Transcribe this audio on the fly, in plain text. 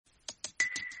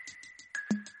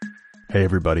Hey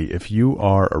everybody, if you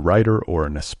are a writer or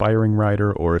an aspiring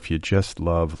writer, or if you just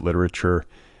love literature,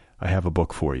 I have a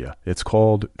book for you. It's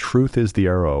called Truth is the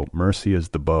Arrow, Mercy is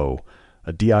the Bow,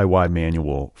 a DIY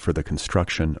manual for the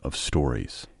construction of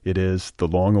stories. It is the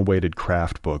long-awaited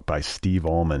craft book by Steve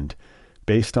Almond,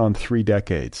 based on 3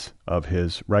 decades of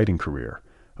his writing career,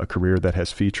 a career that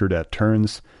has featured at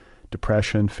turns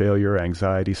depression, failure,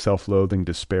 anxiety, self-loathing,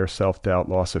 despair, self-doubt,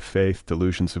 loss of faith,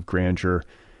 delusions of grandeur,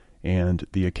 and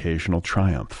the occasional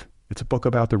triumph. It's a book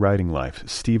about the writing life.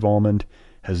 Steve Almond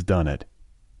has done it.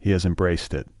 He has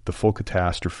embraced it, the full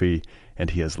catastrophe, and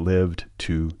he has lived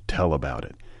to tell about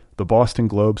it. The Boston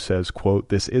Globe says, quote,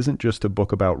 "This isn't just a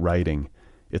book about writing,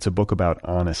 it's a book about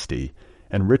honesty."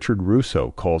 And Richard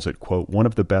Russo calls it, quote, "one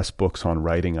of the best books on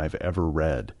writing I've ever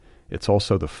read. It's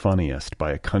also the funniest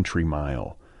by a country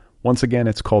mile." Once again,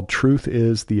 it's called Truth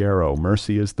is the Arrow,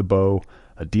 Mercy is the Bow,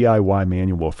 a DIY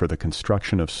manual for the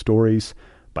construction of stories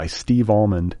by Steve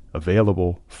Almond,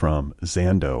 available from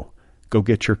Zando. Go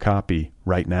get your copy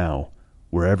right now,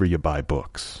 wherever you buy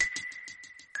books.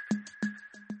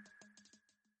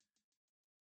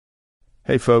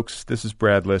 Hey folks, this is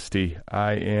Brad Listy.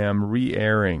 I am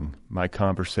re-airing my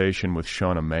conversation with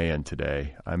Shauna Mahan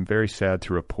today. I'm very sad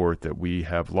to report that we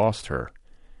have lost her.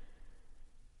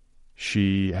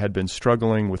 She had been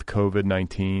struggling with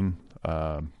COVID-19,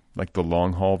 like the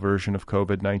long-haul version of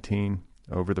COVID-19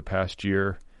 over the past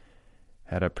year,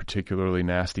 had a particularly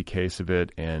nasty case of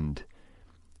it, and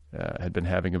had been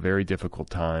having a very difficult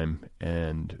time.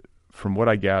 And from what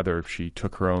I gather, she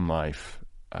took her own life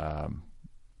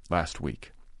last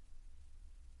week.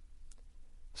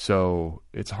 So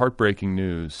it's heartbreaking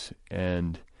news,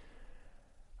 and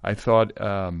I thought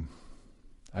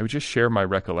I would just share my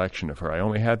recollection of her. I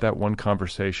only had that one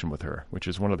conversation with her, which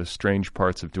is one of the strange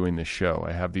parts of doing this show.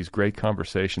 I have these great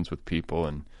conversations with people,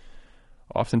 and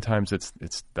oftentimes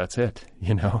that's it,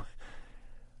 you know.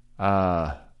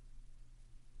 But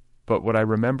what I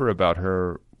remember about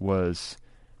her was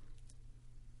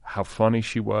how funny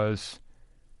she was,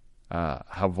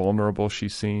 how vulnerable she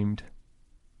seemed,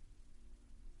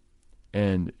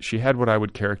 and she had what I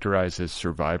would characterize as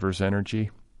survivor's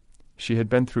energy. She had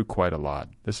been through quite a lot.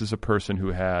 This is a person who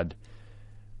had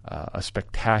a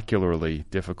spectacularly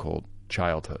difficult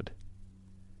childhood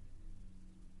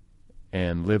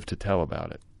and lived to tell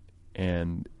about it.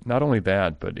 And not only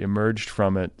that, but emerged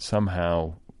from it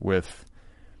somehow with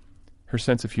her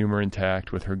sense of humor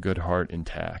intact, with her good heart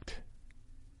intact.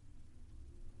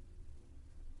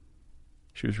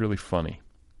 She was really funny.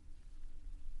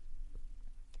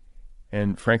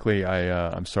 And frankly,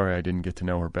 I'm sorry I didn't get to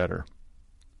know her better.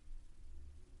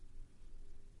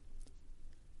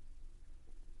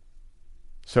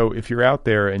 So if you're out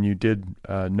there and you did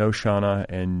know Shauna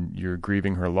and you're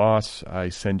grieving her loss, I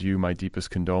send you my deepest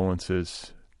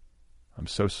condolences. I'm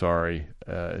so sorry.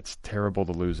 It's terrible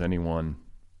to lose anyone.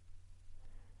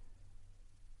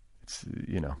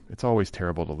 It's always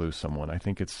terrible to lose someone. I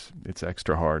think it's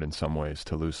extra hard in some ways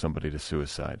to lose somebody to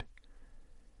suicide.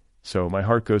 So my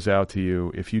heart goes out to you.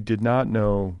 If you did not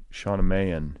know Shauna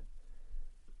Mahan,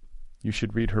 you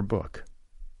should read her book.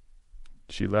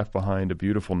 She left behind a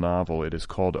beautiful novel. It is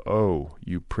called Oh,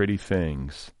 You Pretty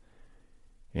Things,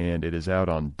 and it is out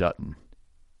on Dutton.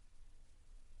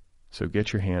 So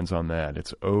get your hands on that.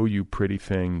 It's Oh, You Pretty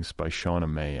Things by Shauna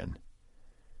Mahan.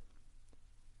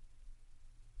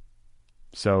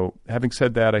 So having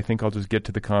said that, I think I'll just get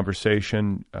to the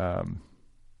conversation.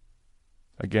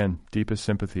 Again, deepest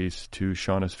sympathies to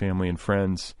Shauna's family and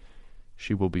friends.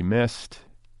 She will be missed,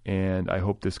 and I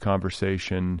hope this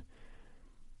conversation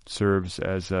serves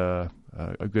as a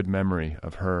good memory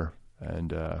of her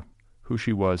and who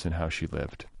she was and how she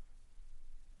lived.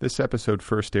 This episode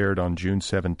first aired on June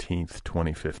 17th,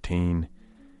 2015,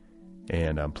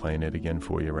 and I'm playing it again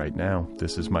for you right now.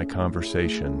 This is my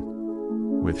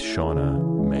conversation with Shauna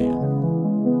Mahan.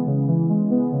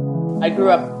 I grew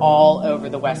up all over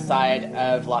the west side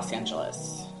of Los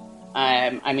Angeles.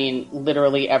 I mean,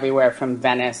 literally everywhere from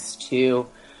Venice to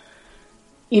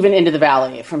even into the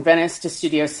valley, from Venice to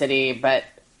Studio City,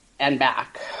 and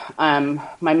back.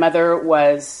 My mother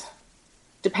was,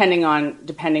 depending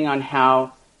on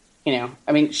how,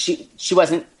 she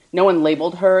wasn't, no one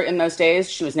labeled her in those days.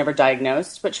 She was never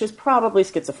diagnosed, but she was probably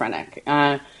schizophrenic.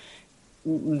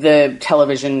 The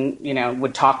television,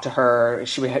 would talk to her.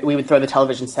 We would throw the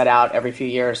television set out every few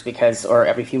years or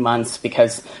every few months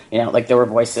because, there were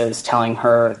voices telling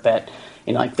her that,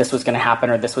 this was going to happen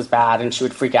or this was bad, and she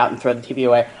would freak out and throw the TV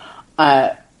away.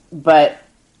 But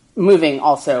moving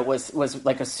also was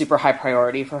like a super high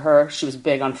priority for her. She was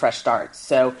big on fresh starts.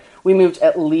 So we moved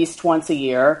at least once a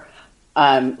year,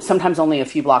 sometimes only a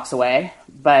few blocks away,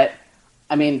 but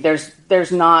I mean,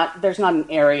 there's not an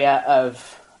area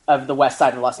of the west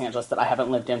side of Los Angeles that I haven't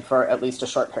lived in for at least a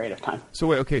short period of time. So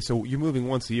wait, okay, so you're moving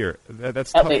once a year.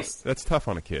 That's At tough. least. That's tough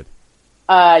on a kid.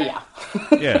 Yeah.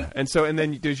 Yeah, and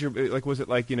then does your was it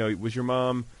like, was your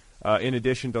mom in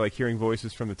addition to like hearing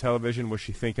voices from the television, was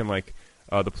she thinking like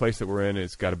the place that we're in,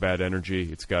 it's got a bad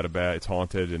energy, it's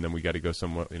haunted, and then we got to go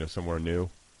somewhere new?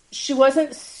 She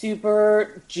wasn't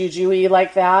super juju-y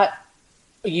like that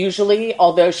usually,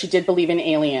 although she did believe in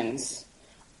aliens.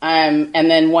 And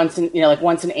then once an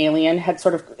alien had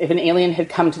if an alien had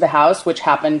come to the house, which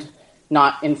happened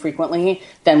not infrequently,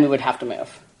 then we would have to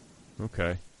move.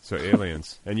 Okay. So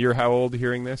aliens. And you're how old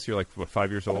hearing this? You're like, what,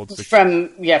 5 years old? 6? From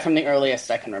the earliest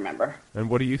I can remember. And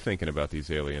what are you thinking about these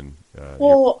alien?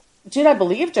 Dude, I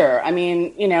believed her. I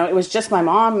mean, it was just my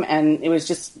mom, and it was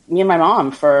just me and my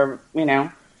mom for,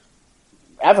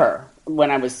 ever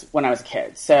when I was a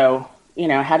kid. So,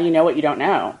 how do you know what you don't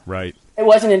know? Right. It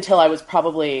wasn't until I was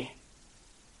probably,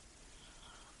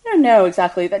 I don't know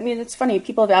exactly. I mean, it's funny.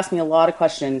 People have asked me a lot of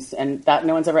questions, and that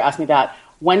no one's ever asked me that.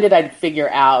 When did I figure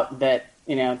out that,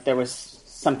 there was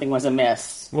something was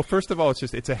amiss? Well, first of all,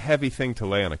 it's a heavy thing to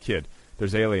lay on a kid.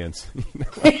 There's aliens.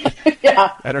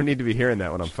 Yeah. I don't need to be hearing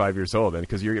that when I'm 5 years old,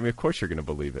 because of course you're going to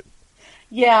believe it.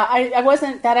 Yeah, I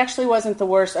wasn't. That actually wasn't the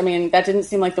worst. I mean, that didn't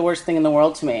seem like the worst thing in the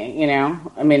world to me.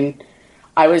 I mean,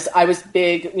 I was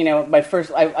big. My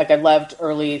first, I loved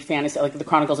early fantasy, like the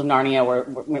Chronicles of Narnia,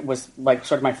 was like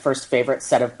sort of my first favorite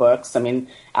set of books. I mean,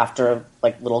 after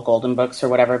like Little Golden Books or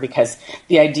whatever, because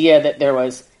the idea that there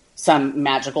was some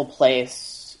magical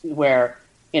place where,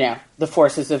 the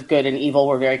forces of good and evil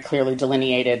were very clearly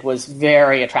delineated was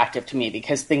very attractive to me,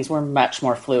 because things were much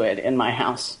more fluid in my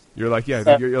house. You're like,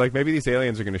 you're like, maybe these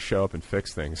aliens are going to show up and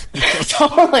fix things.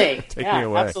 Totally. Take me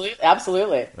away.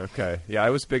 Absolutely. Okay. Yeah, I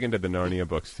was big into the Narnia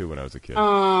books, too, when I was a kid.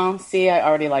 Oh, see, I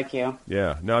already like you.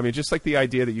 Yeah. No, I mean, just like the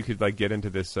idea that you could, like, get into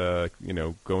this,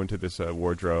 go into this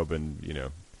wardrobe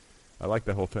and, I like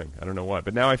the whole thing. I don't know why.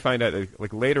 But now I find out,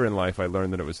 like, later in life, I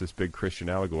learned that it was this big Christian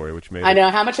allegory, which made I know.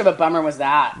 How much of a bummer was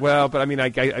that? Well, but I mean,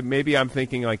 I maybe I'm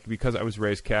thinking, like, because I was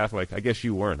raised Catholic, I guess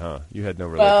you weren't, huh? You had no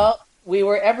religion. Well, we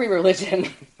were every religion.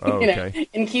 Oh, okay.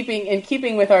 In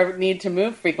keeping with our need to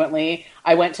move frequently,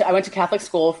 I went to Catholic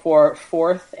school for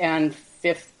 4th and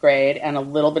 5th grade and a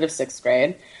little bit of 6th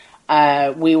grade.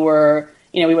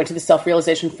 We went to the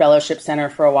Self-Realization Fellowship Center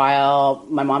for a while.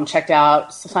 My mom checked out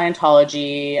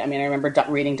Scientology. I mean, I remember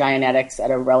reading Dianetics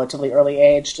at a relatively early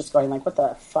age, just going like, what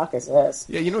the fuck is this?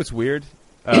 Yeah, it's weird.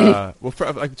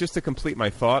 Just to complete my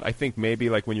thought, I think maybe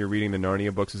like when you're reading the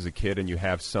Narnia books as a kid and you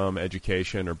have some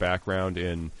education or background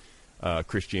in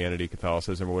Christianity,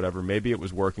 Catholicism, or whatever, maybe it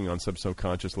was working on some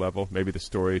subconscious level. Maybe the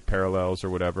story parallels or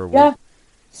whatever. Yeah.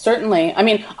 Certainly. I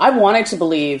mean, I wanted to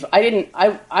believe. I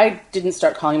didn't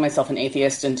start calling myself an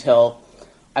atheist until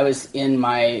I was in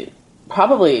my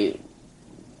probably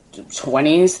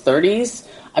 20s, 30s.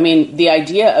 I mean, the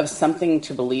idea of something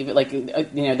to believe, like,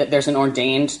 that there's an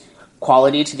ordained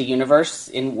quality to the universe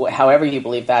in however you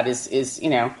believe that is,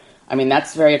 I mean,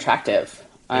 that's very attractive.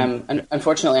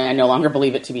 Unfortunately, I no longer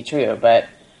believe it to be true, but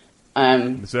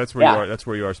so that's where you are. That's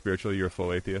where you are spiritually. You're a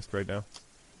full atheist right now.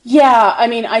 Yeah, I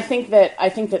mean, I think that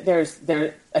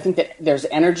there's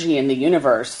energy in the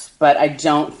universe, but I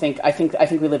think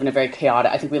we live in a very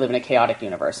chaotic. I think we live in a chaotic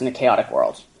universe, in a chaotic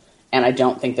world, and I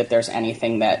don't think that there's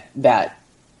anything that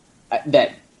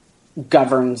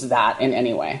governs that in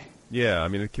any way. Yeah, I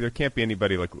mean, there can't be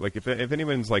anybody like if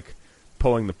anyone's like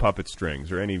pulling the puppet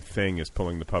strings, or anything is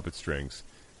pulling the puppet strings,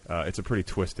 it's a pretty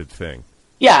twisted thing.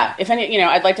 Yeah, if any,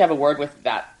 I'd like to have a word with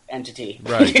that entity,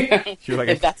 right? You're like,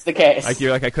 if that's the case.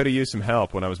 You're like, I could have used some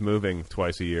help when I was moving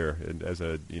twice a year as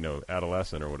a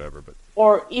adolescent or whatever, but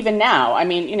or even now. I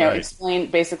mean, right. Explain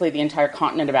basically the entire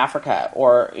continent of Africa,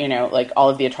 or like all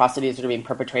of the atrocities that are being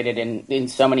perpetrated in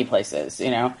so many places.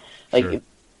 Like sure.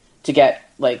 To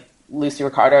get like Ricky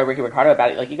Ricardo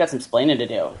about it, like you got some splaining to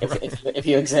do if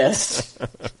you exist.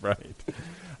 Right.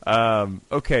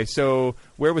 Okay, so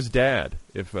where was Dad?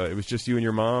 If it was just you and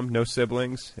your mom, no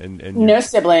siblings, and no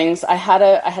siblings. I had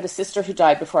a sister who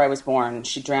died before I was born.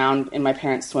 She drowned in my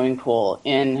parents' swimming pool.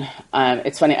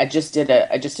 It's funny. I just did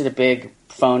a big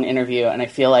phone interview, and I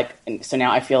feel like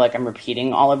I'm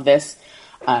repeating all of this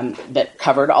that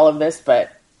covered all of this,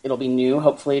 but it'll be new,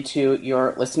 hopefully, to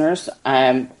your listeners.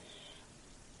 My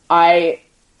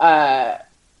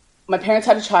parents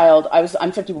had a child.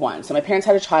 I'm 51, so my parents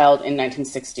had a child in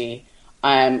 1960.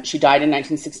 She died in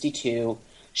 1962.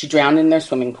 She drowned in their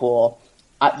swimming pool.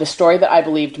 The story that I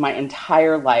believed my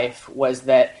entire life was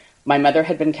that my mother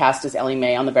had been cast as Ellie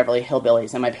Mae on the Beverly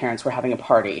Hillbillies, and my parents were having a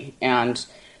party. And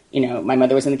my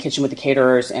mother was in the kitchen with the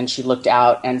caterers and she looked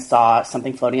out and saw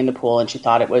something floating in the pool and she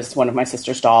thought it was one of my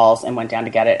sister's dolls and went down to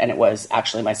get it. And it was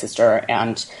actually my sister.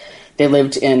 And they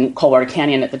lived in Coldwater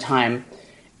Canyon at the time.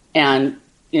 And,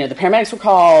 the paramedics were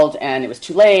called and it was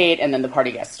too late. And then the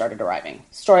party guests started arriving.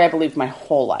 Story I believed my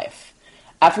whole life.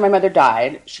 After my mother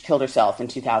died, she killed herself in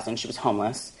 2000. She was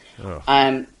homeless. Oh.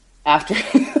 After,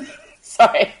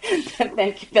 sorry,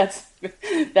 thank you.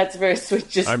 That's very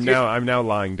sweet. I'm now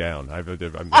lying down. I've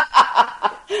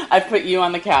put you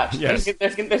on the couch. Yes.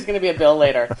 There's going to be a bill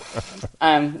later.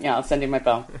 I'll send you my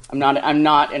bill. I'm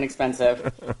not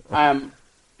inexpensive.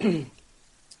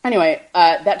 Anyway,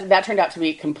 that turned out to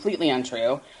be completely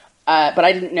untrue. But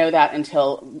I didn't know that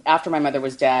until after my mother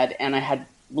was dead, and I had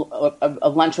a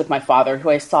lunch with my father,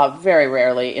 who I saw very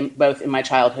rarely, both in my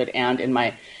childhood and in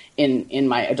my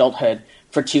adulthood,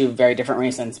 for two very different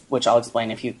reasons, which I'll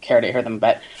explain if you care to hear them.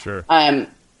 But sure. So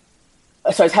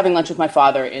I was having lunch with my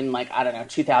father in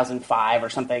 2005 or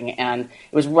something, and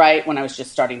it was right when I was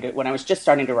just starting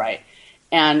to write.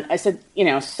 And I said,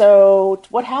 so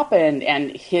what happened?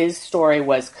 And his story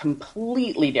was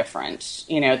completely different.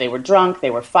 They were drunk,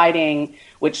 they were fighting,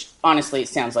 which honestly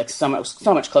sounds like so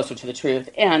much closer to the truth.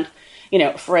 And,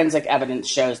 forensic evidence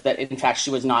shows that in fact she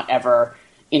was not ever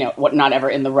in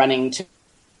the running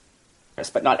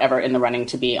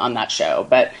to be on that show.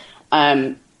 But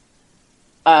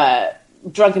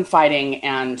drunken fighting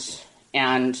and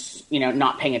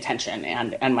not paying attention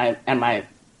and my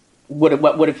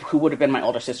who would have been my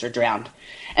older sister drowned.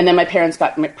 And then my parents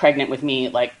got pregnant with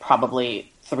me probably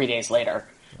 3 days later.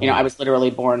 I was literally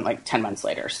born 10 months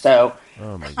later. So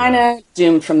kind of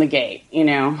doomed from the gate,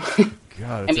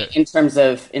 God, in terms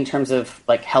of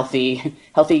healthy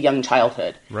young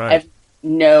childhood. Right. I have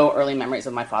no early memories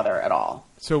of my father at all.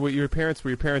 So were your parents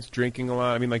drinking a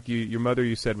lot? I mean, your mother,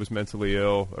 you said, was mentally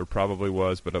ill, or probably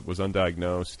was, but was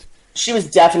undiagnosed. She was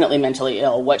definitely mentally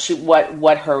ill. What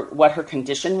her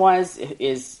condition was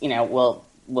is will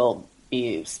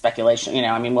be speculation.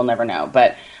 We'll never know.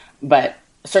 But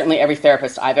certainly every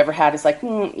therapist I've ever had is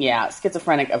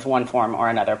schizophrenic of one form or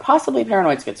another, possibly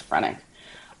paranoid schizophrenic.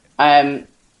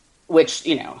 Which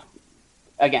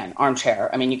again, armchair.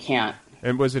 You can't.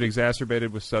 And was it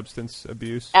exacerbated with substance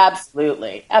abuse?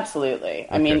 Absolutely.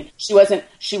 Okay.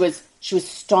 She was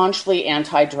staunchly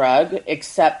anti-drug,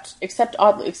 except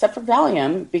for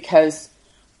Valium, because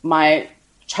my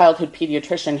childhood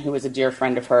pediatrician, who was a dear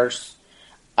friend of hers,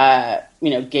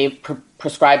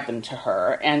 prescribed them to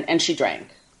her, and she drank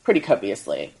pretty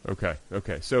copiously. Okay.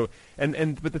 So,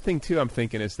 but the thing too, I'm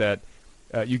thinking is that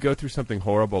you go through something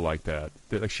horrible like that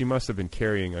she must have been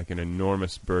carrying an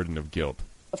enormous burden of guilt.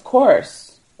 Of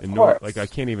course. I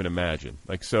can't even imagine.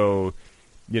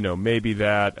 Maybe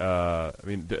that.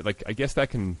 I guess that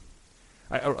can.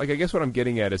 I guess what I'm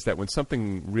getting at is that when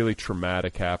something really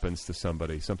traumatic happens to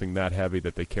somebody, something that heavy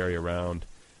that they carry around,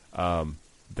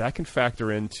 that can factor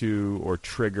into or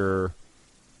trigger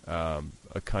a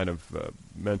kind of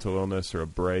mental illness or a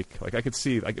break. I could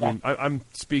see. I'm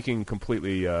speaking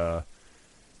completely.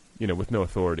 With no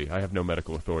authority. I have no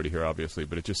medical authority here, obviously,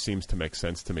 but it just seems to make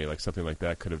sense to me. Something like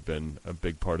that could have been a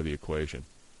big part of the equation.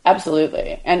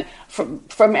 Absolutely. And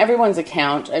from everyone's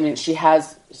account, she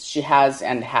has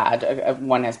and had,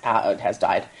 one has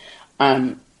died,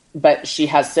 but she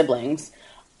has siblings.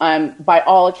 By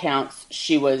all accounts,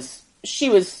 she was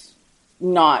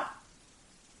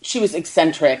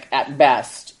eccentric at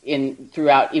best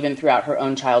throughout her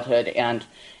own childhood and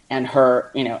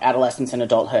her, adolescence and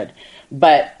adulthood.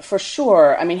 But for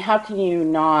sure, how can you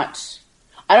not?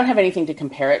 I don't have anything to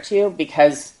compare it to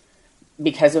because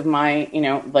of my,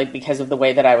 because of the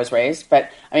way that I was raised.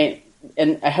 But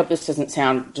and I hope this doesn't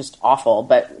sound just awful,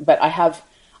 but I have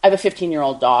a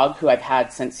 15-year-old dog who I've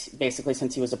had since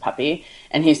he was a puppy,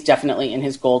 and he's definitely in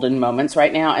his golden moments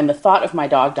right now. And the thought of my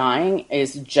dog dying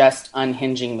is just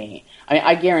unhinging me.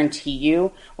 I guarantee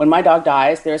you, when my dog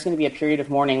dies, there's going to be a period of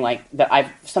mourning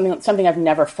something I've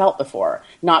never felt before.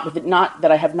 Not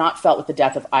that I have not felt with the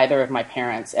death of either of my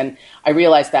parents. And I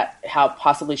realize that how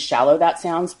possibly shallow that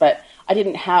sounds, but I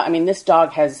didn't have. This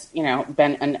dog has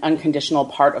been an unconditional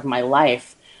part of my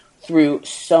life through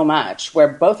so much, where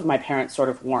both of my parents sort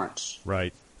of weren't.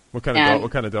 Right. What kind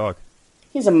of dog?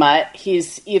 He's a mutt.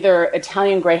 He's either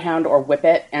Italian Greyhound or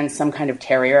Whippet, and some kind of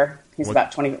terrier. He's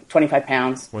about 25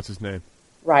 pounds. What's his name?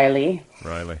 Riley. All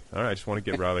right, I just want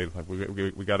to get Riley.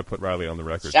 We got to put Riley on the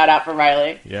record. Shout out for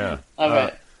Riley. Yeah. Love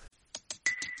it.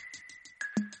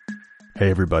 Hey,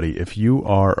 everybody. If you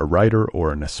are a writer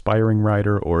or an aspiring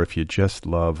writer, or if you just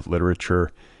love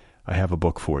literature, I have a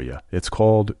book for you. It's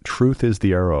called Truth is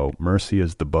the Arrow, Mercy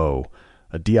is the Bow,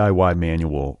 a DIY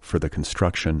manual for the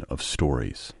construction of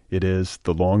stories. It is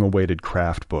the long-awaited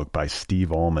craft book by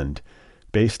Steve Almond,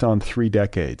 based on 3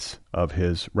 decades of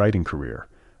his writing career,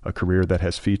 a career that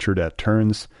has featured at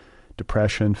turns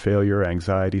depression, failure,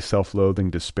 anxiety,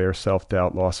 self-loathing, despair,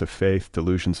 self-doubt, loss of faith,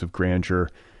 delusions of grandeur,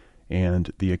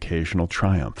 and the occasional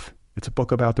triumph. It's a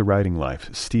book about the writing life.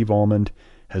 Steve Almond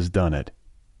has done it.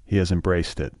 He has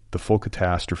embraced it, the full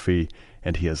catastrophe,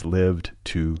 and he has lived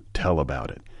to tell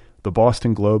about it. The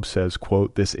Boston Globe says,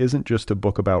 quote, "This isn't just a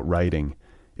book about writing,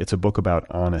 it's a book about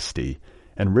honesty."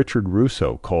 And Richard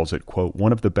Russo calls it, quote,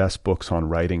 "one of the best books on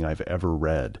writing I've ever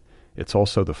read. It's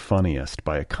also the funniest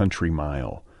by a country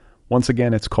mile." Once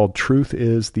again, it's called Truth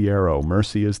is the Arrow,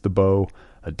 Mercy is the Bow,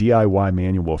 a DIY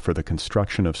manual for the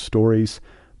construction of stories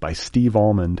by Steve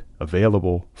Almond,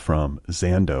 available from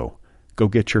Zando. Go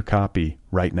get your copy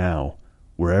right now,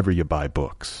 wherever you buy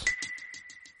books.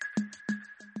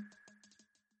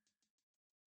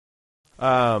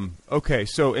 Okay,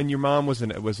 so, and your mom was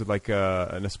like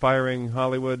an aspiring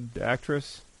Hollywood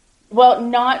actress? Well,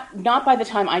 not by the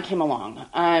time I came along.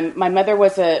 My mother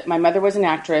was an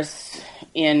actress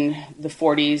in the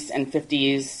 40s and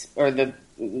 50s, or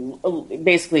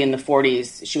basically in the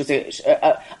 40s. She was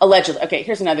allegedly. Okay,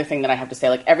 here's another thing that I have to say.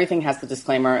 Like, everything has the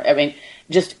disclaimer. I mean,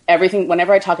 just everything.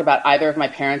 Whenever I talk about either of my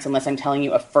parents, unless I'm telling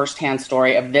you a firsthand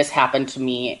story of this happened to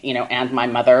me, and my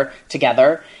mother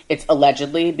together, it's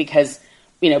allegedly because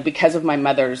of my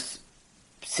mother's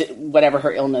whatever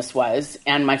her illness was,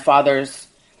 and my father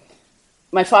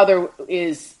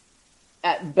is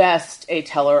at best a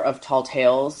teller of tall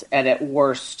tales, and at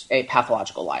worst a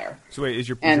pathological liar. So wait, is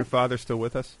your father still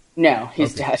with us? No,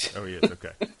 he's dead. Oh, he is. Okay.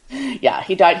 Yeah,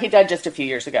 he died just a few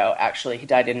years ago. Actually, he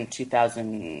died in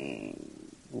 2000.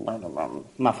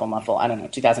 Muffle. I don't know,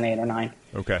 2008 or 9.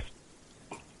 Okay.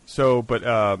 So,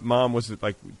 but mom was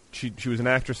like she was an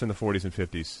actress in the 40s and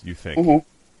 50s. You think? Mm-hmm.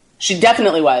 She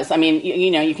definitely was. I mean,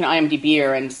 you can IMDb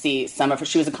her and see some of her.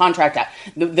 She was a contract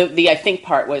the I think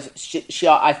part was she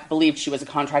I believe she was a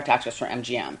contract actress for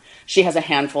MGM. She has a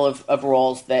handful of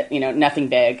roles that, nothing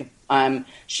big.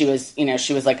 She was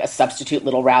like a substitute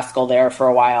little rascal there for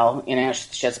a while.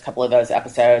 She has a couple of those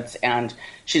episodes, and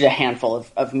she did a handful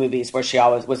of movies where she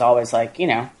was always like,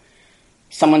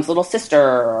 someone's little sister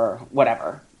or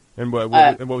whatever. And what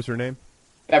was her name?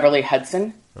 Beverly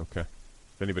Hudson. Okay.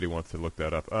 If anybody wants to look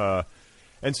that up.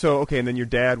 And so, okay, and then your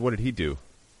dad, what did he do?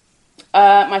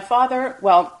 My father,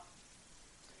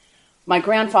 my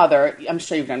grandfather, I'm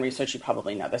sure you've done research, you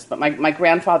probably know this, but my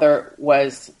grandfather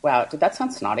was, wow, did that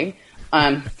sound snotty?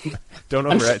 Don't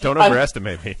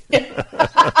overestimate me.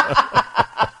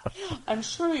 I'm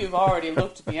sure you've already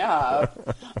looked me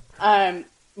up.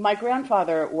 My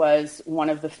grandfather was one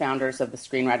of the founders of the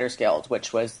Screenwriters Guild,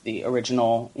 which was the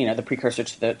original, the precursor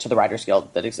to the Writers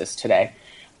Guild that exists today.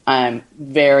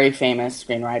 Very famous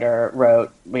screenwriter,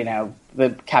 wrote,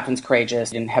 The Captain's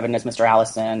Courageous and Heaven is Mr.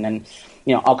 Allison, and,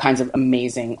 all kinds of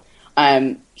amazing.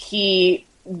 He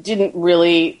didn't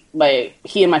really,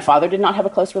 he and my father did not have a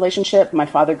close relationship. My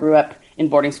father grew up in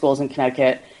boarding schools in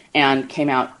Connecticut and came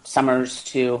out summers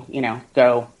to,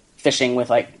 go fishing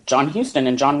with John Huston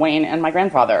and John Wayne and my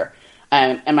grandfather.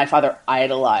 And my father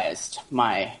idolized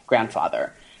my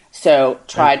grandfather. So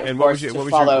tried, of course, to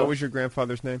follow. What was your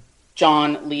grandfather's name?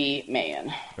 John Lee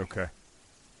Mahan. Okay.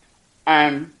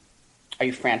 Are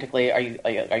you frantically? Are you?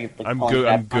 I'm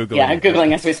Googling. Yeah, I'm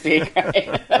Googling as we speak.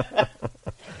 Right?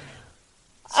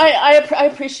 I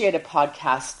appreciate a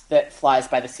podcast that flies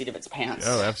by the seat of its pants.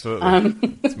 Oh,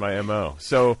 absolutely. It's my MO.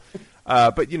 So,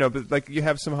 but you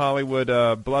have some Hollywood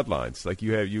bloodlines.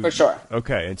 For sure.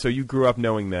 Okay, and so you grew up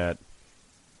knowing that.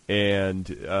 And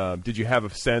did you have a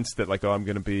sense that, I'm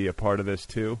going to be a part of this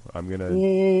too?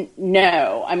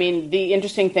 No. I mean, the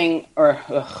interesting thing,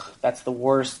 that's the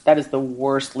worst. That is the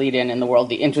worst lead-in in the world.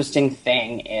 The interesting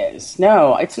thing is,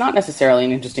 no, it's not necessarily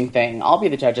an interesting thing. I'll be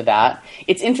the judge of that.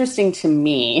 It's interesting to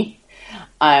me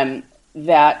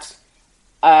that,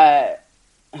 now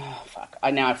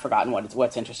I've forgotten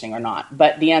what's interesting or not.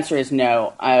 But the answer is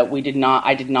no. I did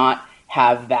not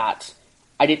have that.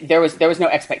 There was no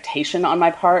expectation on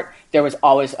my part. There was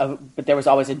always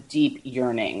a deep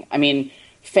yearning. I mean,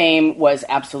 fame was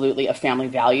absolutely a family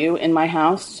value in my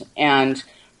house, and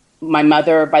my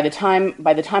mother, by the time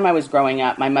I was growing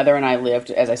up, my mother and I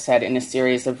lived, as I said, in a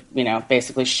series of,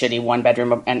 basically shitty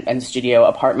one-bedroom and studio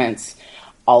apartments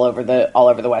all over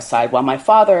the West Side. While my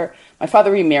father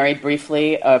remarried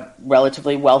briefly, a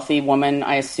relatively wealthy woman,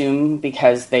 I assume,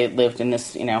 because they lived in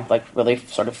this, really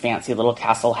sort of fancy little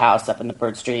castle house up in the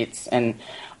Bird Streets. And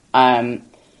my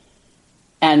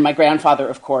grandfather,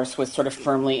 of course, was sort of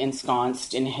firmly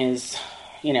ensconced in his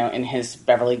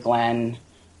Beverly Glen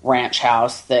ranch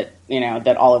house that,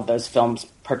 that all of those films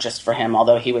purchased for him,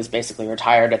 although he was basically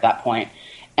retired at that point.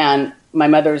 And my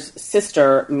mother's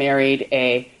sister married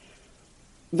a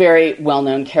very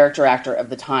well-known character actor of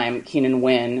the time, Keenan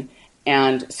Wynn.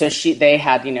 And so they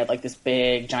had, like this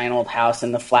big, giant old house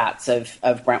in the flats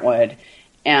of Brentwood.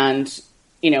 And,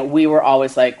 we were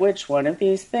always like, which one of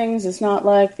these things is not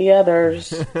like the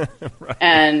others?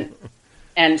 Right.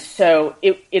 And so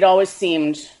it always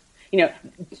seemed,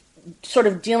 sort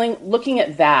of looking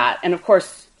at that. And of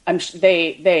course,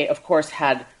 they of course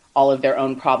had all of their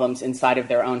own problems inside of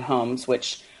their own homes,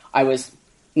 which I was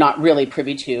not really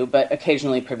privy to, but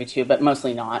occasionally privy to, but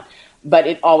mostly not. But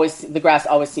the grass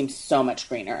always seemed so much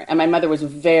greener. And my mother was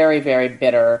very, very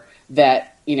bitter that,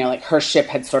 like her ship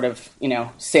had sort of,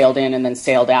 sailed in and then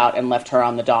sailed out and left her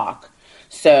on the dock.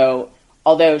 So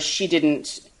although she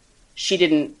didn't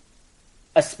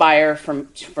aspire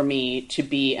for me to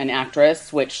be an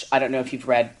actress, which I don't know if you've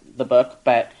read the book,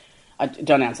 but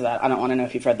don't answer that. I don't want to know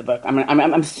if you've read the book.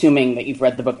 I'm assuming that you've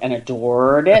read the book and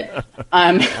adored it.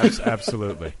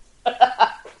 Absolutely.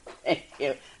 Thank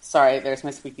you. Sorry, there's my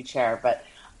squeaky chair. But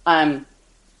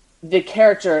the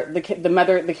character of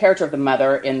the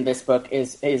mother in this book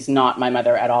is not my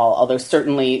mother at all. Although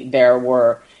certainly there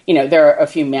are a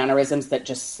few mannerisms that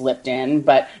just slipped in.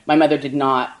 But my mother did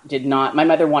not. My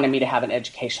mother wanted me to have an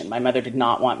education. My mother did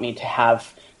not want me to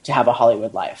have a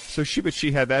Hollywood life. So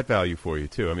she had that value for you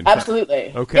too. I mean,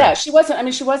 absolutely. Okay. Yeah, she wasn't.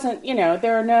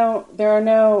 There are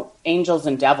no angels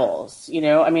and devils.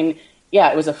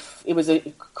 Yeah, it was a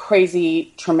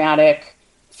crazy, traumatic,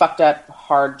 fucked up,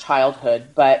 hard childhood.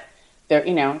 But there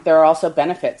are also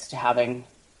benefits to having.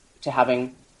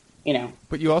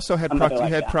 But you also had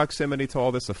like proximity to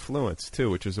all this affluence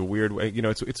too, which is a weird way.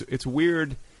 It's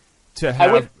weird to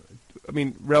have.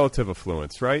 Relative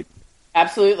affluence, right?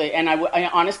 Absolutely, and I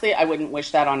honestly wouldn't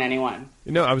wish that on anyone.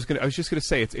 No, I was just gonna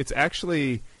say it's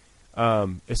actually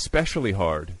especially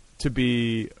hard to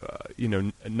be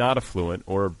not affluent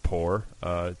or poor,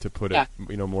 to put it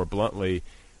more bluntly,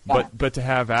 but to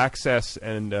have access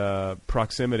and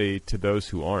proximity to those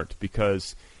who aren't,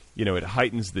 because it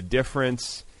heightens the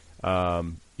difference.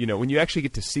 When you actually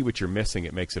get to see what you're missing,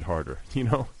 it makes it harder.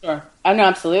 Sure, I know,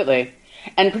 absolutely.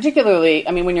 And particularly,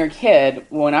 when you're a kid,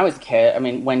 when I was a kid,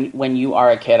 when you are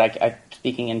a kid, I'm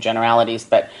speaking in generalities,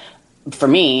 but for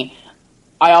me,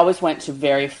 I always went to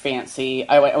very fancy,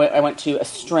 I went to a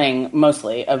string,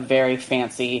 mostly, of very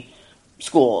fancy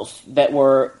schools that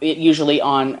were usually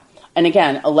on, and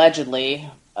again, allegedly,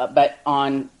 but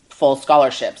on full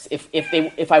scholarships.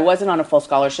 If I wasn't on a full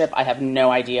scholarship, I have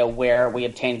no idea where we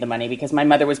obtained the money, because my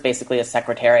mother was basically a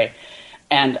secretary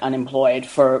and unemployed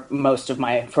for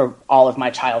all of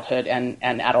my childhood and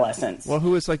adolescence. Well,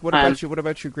 who was like? What about you? What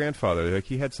about your grandfather? Like,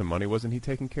 he had some money, wasn't he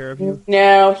taking care of you?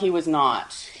 No, he was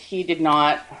not. He did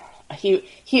not.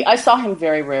 I saw him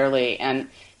very rarely, and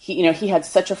he had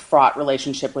such a fraught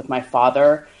relationship with my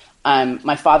father.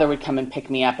 My father would come and pick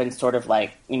me up and sort of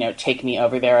take me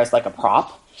over there as like a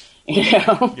prop.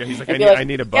 Yeah, he's like, I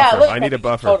need a buffer. Yeah, look, I need a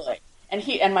buffer. Totally.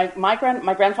 And my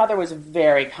grandfather was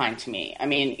very kind to me.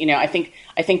 I think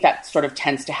that sort of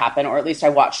tends to happen, or at least I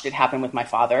watched it happen with my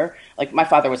father. Like, my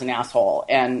father was an asshole,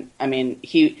 and and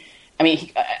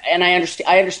I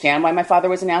understand why my father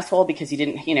was an asshole, because he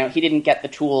didn't get the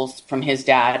tools from his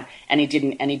dad, and he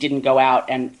didn't go out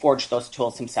and forge those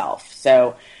tools himself.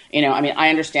 So, I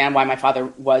understand why my father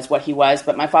was what he was,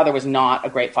 but my father was not a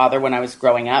great father when I was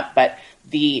growing up. But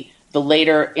the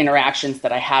later interactions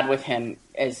that I had with him,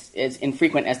 as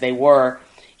infrequent as they were,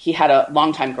 he had a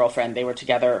longtime girlfriend. They were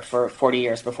together for 40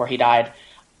 years before he died.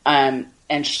 And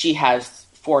she has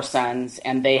 4 sons,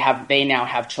 and they now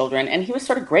have children. And he was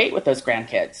sort of great with those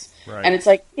grandkids. Right. And it's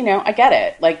like, I get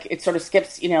it. Like, it sort of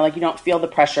skips, like, you don't feel the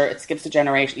pressure. It skips a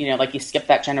generation, like you skip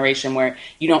that generation where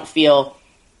you don't feel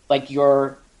like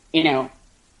you're,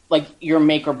 like you're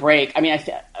make or break. I don't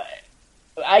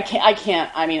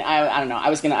know. I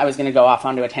was gonna go off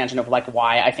onto a tangent of like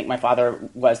why I think my father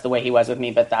was the way he was with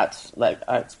me, but that's like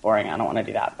it's boring. I don't want to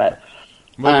do that. But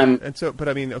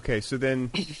okay. So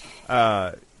then,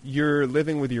 you're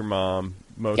living with your mom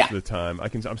most of the time.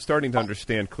 I'm starting to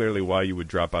understand clearly why you would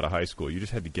drop out of high school. You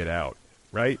just had to get out,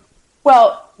 right?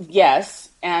 Well, yes,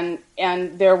 and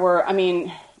there were.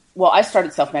 I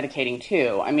started self-medicating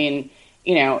too.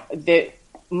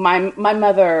 My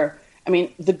mother.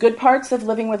 The good parts of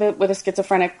living with a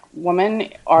schizophrenic woman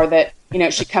are that,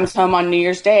 she comes home on New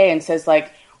Year's Day and says,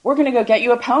 like, we're going to go get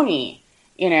you a pony.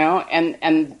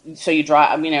 and so you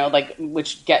draw, like,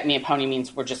 which get me a pony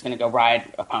means we're just going to go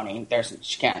ride a pony.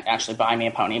 She can't actually buy me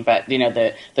a pony, but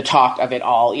the talk of it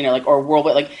all, like, or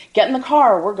like, get in the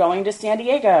car, we're going to San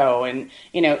Diego. And,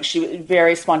 she was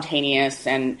very spontaneous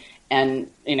and,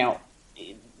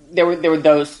 there were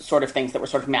those sort of things that were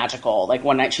sort of magical. Like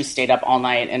one night she stayed up all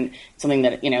night, and something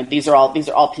that, these are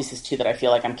all pieces too that I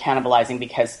feel like I'm cannibalizing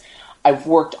because I've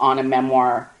worked on a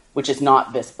memoir, which is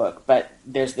not this book, but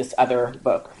there's this other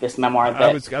book, this memoir. That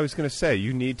I was going to say,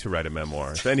 you need to write a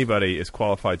memoir. If anybody is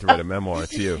qualified to write a memoir,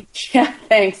 it's you. Yeah,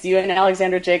 thanks. You and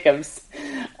Alexandra Jacobs.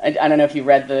 I don't know if you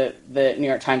read the New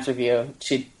York Times review.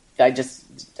 I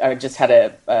just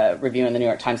had a review in the New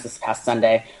York Times this past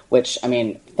Sunday, which,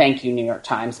 thank you, New York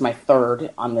Times. My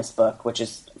third on this book, which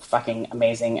is fucking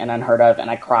amazing and unheard of, and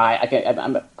I cry.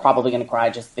 I'm probably going to cry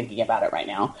just thinking about it right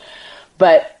now.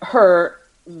 But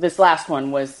this last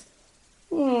one was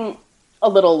a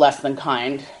little less than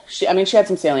kind. She had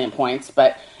some salient points,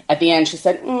 but at the end she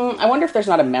said, I wonder if there's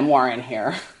not a memoir in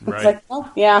here. Right. It's like,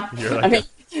 well, yeah. Like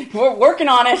we're working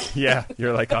on it. Yeah,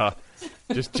 you're like,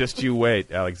 just you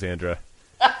wait, Alexandra.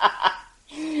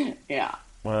 Yeah.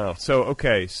 Wow. So,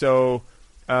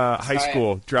 high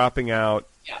school, dropping out,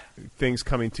 things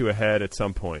coming to a head at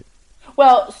some point.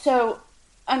 Well, so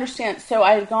understand,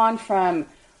 I had gone from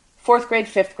 4th grade,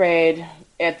 5th grade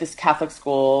at this Catholic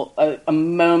school, a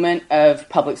moment of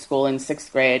public school in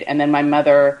 6th grade, and then my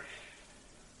mother,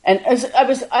 and I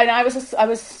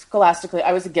was scholastically,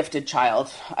 I was a gifted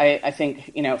child. I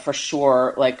think, for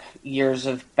sure, like years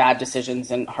of bad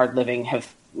decisions and hard living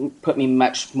have put me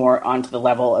much more onto the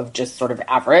level of just sort of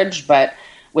average, but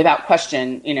without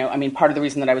question, part of the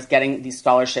reason that I was getting these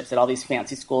scholarships at all these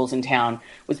fancy schools in town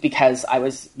was because I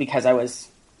was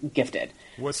gifted.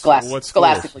 What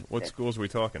Scholastically. What schools are we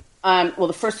talking? Well,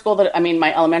 the first school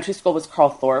my elementary school was Carl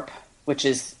Thorpe, which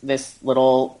is this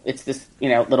little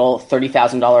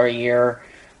 $30,000 a year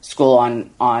school on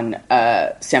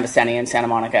San Vicente in Santa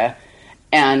Monica.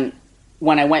 And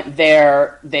when I went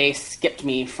there, they skipped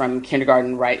me from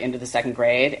kindergarten right into the 2nd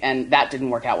grade, and that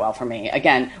didn't work out well for me.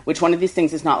 Again, which one of these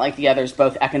things is not like the others,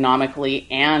 both economically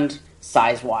and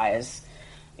size-wise?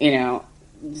 What,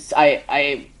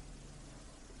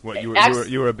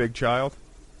 you were a big child?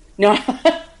 No,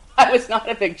 I was not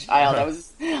a big child. I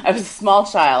was a small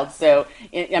child. So,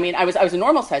 I was a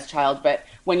normal sized child, but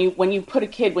when you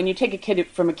take a kid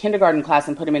from a kindergarten class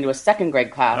and put him into a 2nd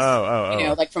grade class,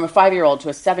 like from a 5-year-old to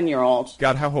a 7-year-old.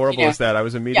 God, how horrible is that? I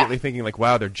was immediately thinking like,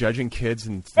 wow, they're judging kids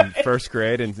in 1st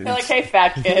grade. And they're like, hey,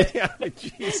 fat kid. Yeah,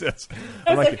 Jesus.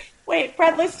 I was like, wait,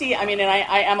 Brad Listy. And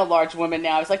I am a large woman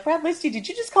now. I was like, Brad Listy, did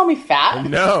you just call me fat?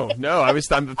 No.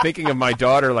 I'm thinking of my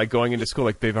daughter, like going into school,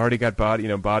 like they've already got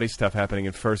body stuff happening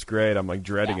in 1st grade. I'm like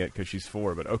dreading it because she's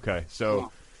 4, but okay.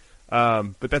 So,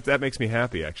 but that makes me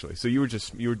happy actually. So you were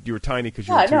tiny because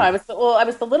you were two. No, I was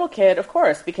the little kid, of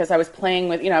course, because I was playing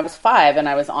with, I was 5 and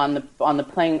I was on the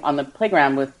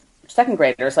playground with 2nd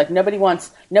graders. Like nobody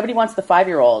wants the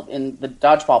 5-year-old in the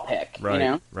dodgeball pick,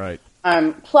 right, Right.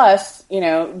 Plus,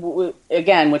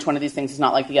 again, which one of these things is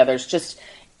not like the others? Just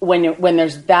when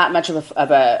there's that much of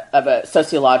a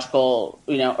sociological,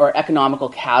 or economical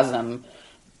chasm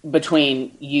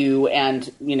between you and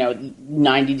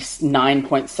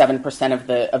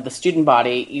 99.7% of the student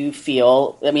body, you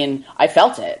feel. I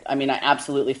felt it. I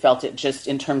absolutely felt it. Just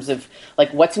in terms of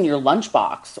like what's in your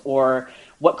lunchbox, or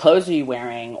what clothes are you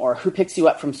wearing, or who picks you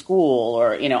up from school,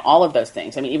 or all of those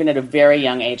things. Even at a very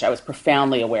young age, I was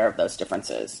profoundly aware of those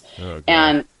differences.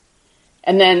 Okay.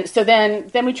 And then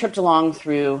we tripped along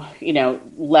through,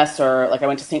 lesser, like I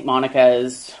went to St.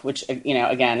 Monica's, which,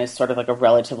 again, is sort of like a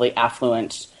relatively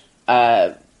affluent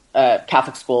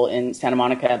Catholic school in Santa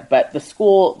Monica. But the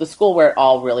school where it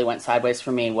all really went sideways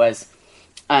for me was,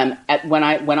 when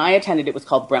I attended, it was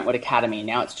called Brentwood Academy.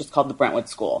 Now it's just called the Brentwood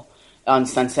School on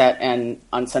Sunset and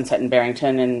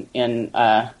Barrington in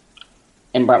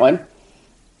Brentwood.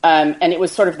 And it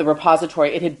was sort of the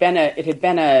repository. It had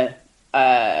been a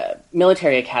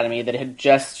military academy that had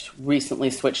just recently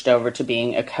switched over to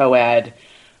being a co-ed,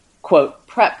 quote,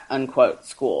 prep, unquote,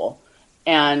 school.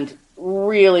 And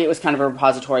really it was kind of a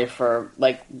repository for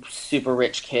like super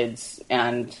rich kids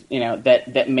and,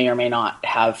 that may or may not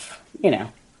have, that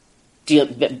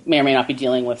may or may not be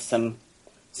dealing with some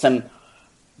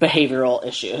behavioral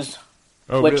issues.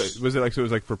 Oh, really? Was it like, so it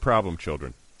was like for problem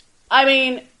children?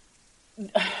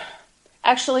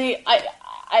 Actually,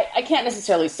 I can't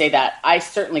necessarily say that. I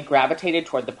certainly gravitated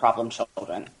toward the problem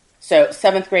children. So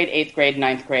 7th grade, 8th grade,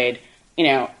 9th grade,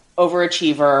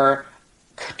 overachiever,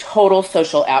 total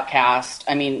social outcast.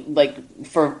 I mean, like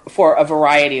for a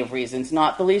variety of reasons,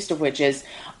 not the least of which is,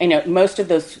 most of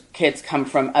those kids come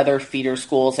from other feeder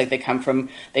schools. Like they come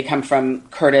from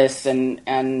Curtis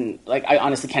and like, I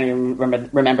honestly can't even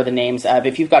remember the names of.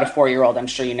 If you've got a 4-year-old, I'm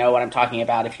sure you know what I'm talking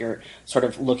about. If you're sort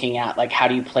of looking at like, how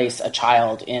do you place a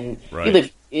child in, right. You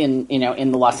live in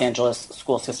the Los Angeles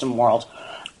school system world.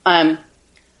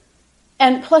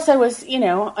 And plus I was,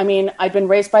 I'd been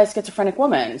raised by a schizophrenic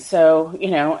woman. So,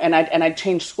 and I'd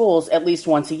changed schools at least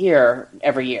once a year,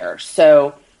 every year.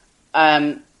 So,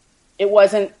 it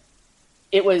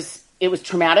was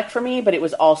traumatic for me, but it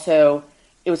was also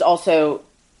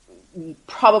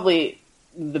probably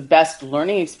the best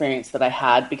learning experience that I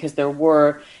had, because there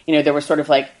were sort of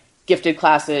like gifted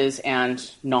classes and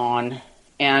non,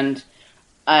 and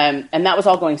that was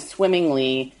all going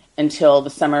swimmingly until the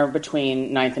summer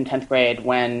between 9th and 10th grade,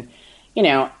 when,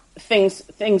 things,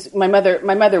 my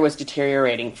mother was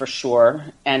deteriorating for sure,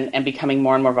 and becoming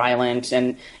more and more violent.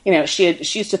 And, she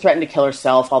used to threaten to kill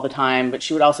herself all the time, but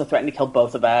she would also threaten to kill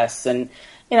both of us. And,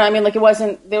 it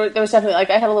wasn't, there was definitely, like,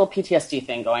 I had a little PTSD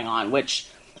thing going on, which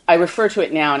I refer to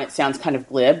it now and it sounds kind of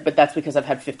glib, but that's because I've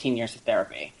had 15 years of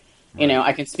therapy. Right.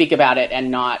 I can speak about it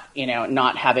and not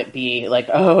have it be like,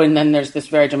 oh, and then there's this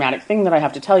very dramatic thing that I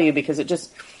have to tell you, because it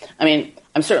just, I'm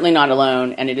certainly not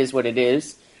alone, and it is what it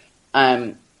is.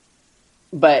 But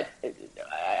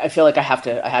I feel like I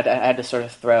had to sort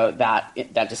of throw that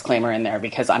disclaimer in there,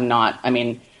 because I'm not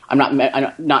to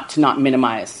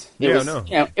minimize.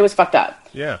 It was fucked up.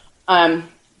 Yeah.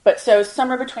 But so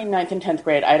summer between 9th and 10th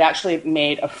grade, I'd actually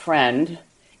made a friend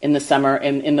in the summer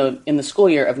in the school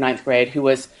year of 9th grade who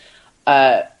was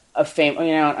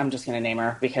I'm just going to name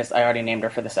her because I already named her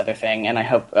for this other thing, and I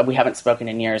hope we haven't spoken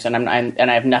in years, and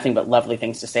I have nothing but lovely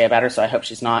things to say about her, so I hope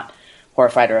she's not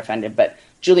horrified or offended. But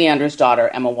Julie Andrews' daughter,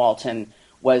 Emma Walton,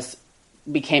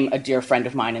 became a dear friend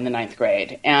of mine in the 9th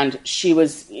grade, and she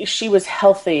was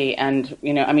healthy, and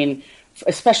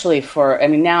especially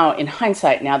now in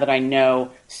hindsight, now that I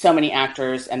know so many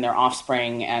actors and their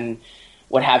offspring and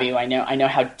what have you, I know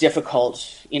how difficult,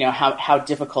 how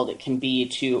difficult it can be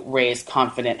to raise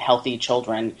confident, healthy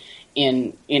children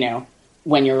in,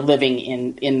 when you're living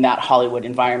in that Hollywood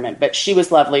environment. But she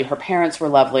was lovely. Her parents were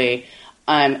lovely.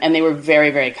 And they were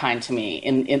very, very kind to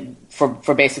me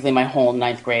for basically my whole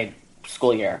 9th grade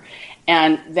school year.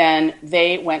 And then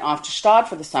they went off to Gstaad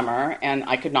for the summer, and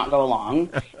I could not go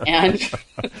along. And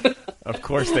of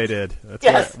course they did. That's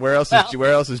yes. Where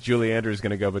else is Julie Andrews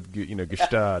going to go but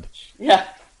Gstaad? Yeah.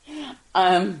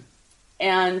 And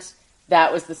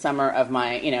that was the summer of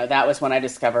my, that was when I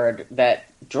discovered that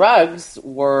drugs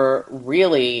were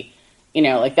really,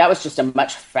 that was just a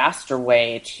much faster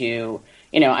way to,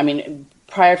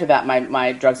 prior to that,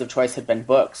 my drugs of choice had been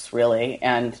books, really,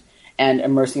 and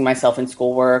immersing myself in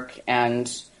schoolwork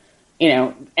and,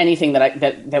 anything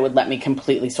that would let me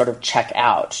completely sort of check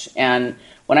out. And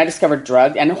when I discovered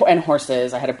drugs and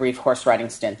horses, I had a brief horse riding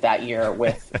stint that year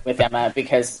with Emma,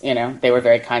 because, they were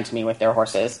very kind to me with their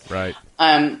horses. Right.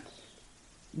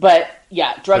 But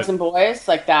yeah, drugs and boys,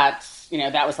 like that,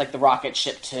 that was like the rocket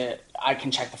ship to, I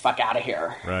can check the fuck out of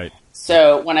here. Right.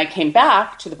 So when I came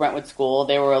back to the Brentwood School,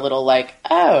 they were a little like,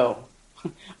 oh,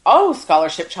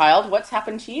 scholarship child, what's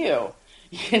happened to you?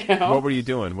 What were you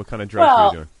doing? What kind of drugs were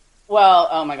you doing? Well,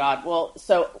 oh my God. Well,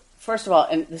 so first of all,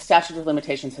 and the statute of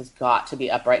limitations has got to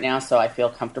be up right now, so I feel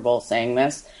comfortable saying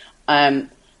this. I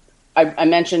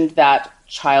mentioned that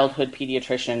childhood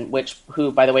pediatrician,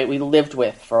 who, by the way, we lived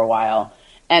with for a while.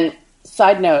 And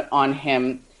side note on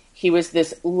him, he was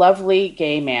this lovely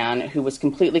gay man who was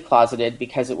completely closeted,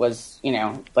 because it was, when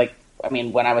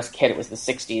I was a kid, it was the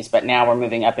 60s, but now we're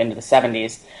moving up into the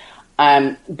 70s.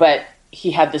 But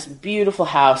he had this beautiful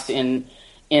house in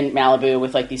Malibu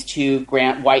with like these two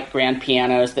white grand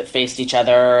pianos that faced each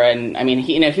other. And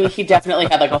he definitely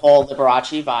had like a whole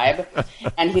Liberace vibe,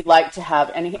 and he'd like to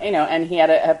have, and he had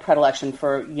a predilection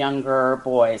for younger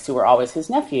boys who were always his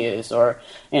nephews or,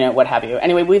 what have you.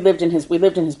 Anyway, we lived in his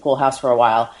pool house for a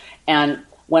while. And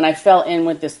when I fell in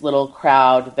with this little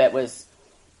crowd that was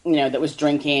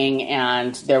drinking,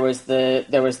 and there was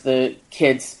the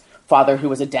kid's father who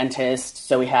was a dentist,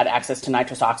 so we had access to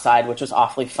nitrous oxide, which was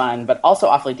awfully fun, but also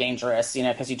awfully dangerous,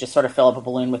 because you just sort of fill up a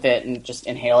balloon with it and just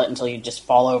inhale it until you just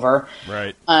fall over.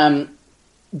 Right.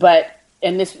 But,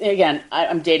 and this, again,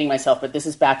 I'm dating myself, but this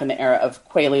is back in the era of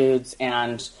Quaaludes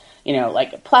and,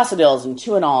 like Placidils and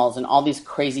Tuinals and all these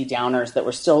crazy downers that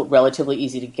were still relatively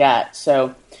easy to get.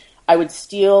 So I would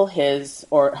steal his,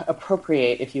 or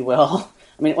appropriate, if you will.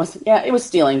 It was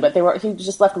stealing, but he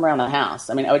just left them around the house.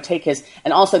 I would take his,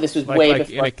 and also this was way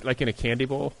before. Like in a candy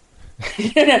bowl?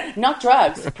 No, not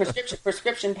drugs,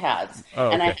 prescription pads. Oh,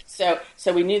 okay. And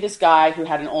so we knew this guy who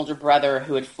had an older brother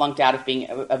who had flunked out of being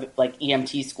of like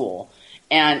EMT school,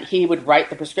 and he would write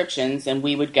the prescriptions, and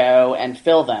we would go and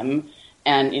fill them.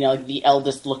 And the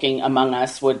oldest looking among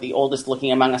us would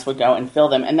go and fill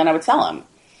them, and then I would sell them.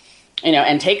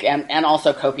 And take and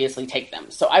also copiously take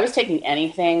them. So I was taking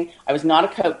anything. I was not a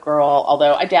Coke girl,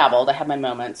 although I dabbled. I had my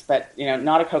moments, but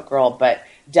not a Coke girl. But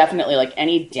definitely like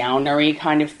any downery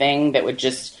kind of thing that would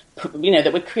just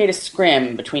that would create a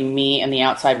scrim between me and the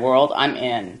outside world. I'm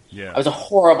in. Yeah. I was a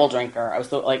horrible drinker. I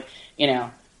was like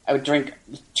I would drink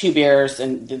 2 beers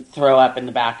and throw up in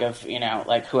the back of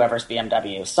like whoever's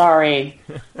BMW. Sorry.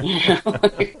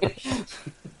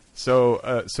 So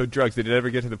drugs. Did it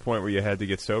ever get to the point where you had to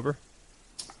get sober?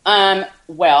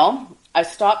 Well, I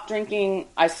stopped drinking.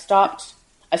 I stopped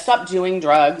doing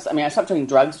drugs. I mean, I stopped doing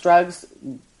drugs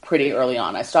pretty early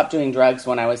on. I stopped doing drugs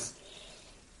when I was,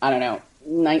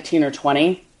 19 or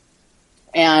 20.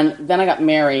 And then I got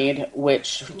married,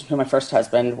 to my first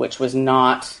husband, which was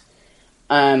not,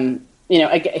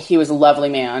 he was a lovely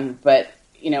man, but,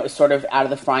 it was sort of out of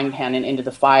the frying pan and into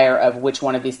the fire of which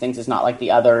one of these things is not like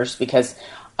the others, because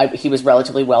he was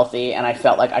relatively wealthy, and I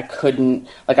felt like I couldn't,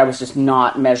 like I was just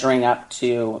not measuring up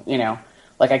to,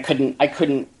 like I couldn't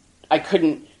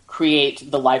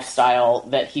create the lifestyle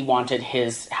that he wanted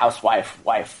his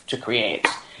wife to create.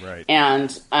 Right. And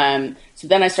so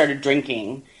then I started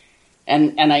drinking,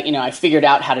 and I figured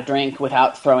out how to drink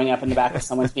without throwing up in the back of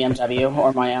someone's BMW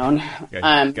or my own.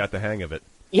 Got the hang of it.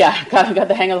 Yeah, got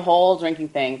the hang of the whole drinking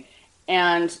thing.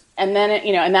 And then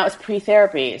and that was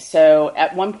pre-therapy. So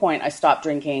at one point I stopped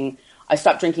drinking. I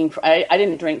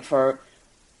didn't drink for,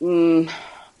 I'm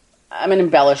an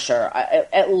embellisher,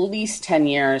 at least 10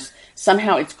 years.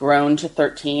 Somehow it's grown to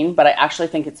 13, but I actually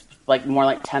think it's like more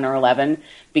like 10 or 11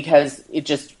 because it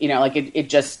just, it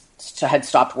just had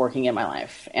stopped working in my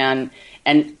life. And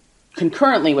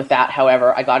concurrently with that,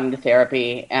 however, I got into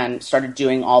therapy and started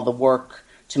doing all the work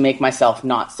to make myself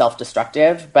not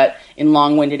self-destructive. But in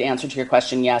long-winded answer to your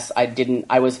question, yes, I didn't.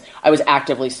 I was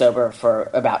actively sober for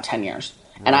about 10 years,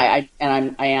 right.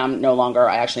 And I am no longer.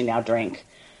 I actually now drink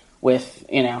with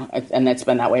and it's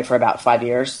been that way for about 5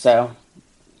 years. So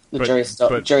the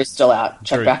jury's still out.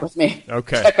 Check back with me.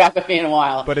 Okay. Check back with me in a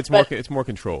while. But it's more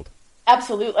controlled.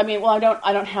 Absolutely. I mean, well,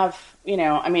 I don't have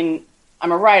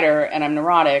I'm a writer and I'm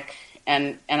neurotic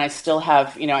and I still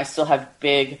have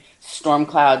big storm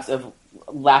clouds of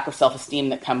lack of self-esteem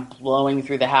that come blowing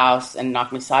through the house and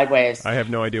knock me sideways. I have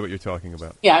no idea what you're talking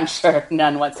about. Yeah, I'm sure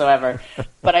none whatsoever.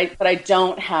 but I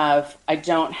don't have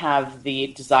the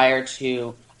desire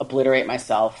to obliterate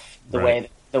myself the way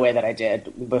that I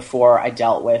did before I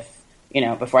dealt with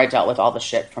all the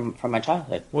shit from my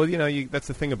childhood. Well, that's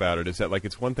the thing about it is that like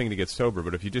it's one thing to get sober,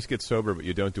 but if you just get sober but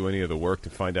you don't do any of the work to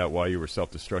find out why you were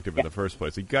self-destructive in the first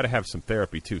place, you got to have some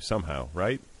therapy too somehow,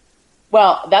 right?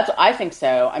 Well, I think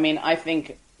so. I mean, I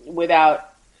think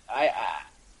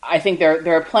I think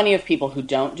there are plenty of people who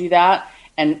don't do that,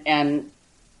 and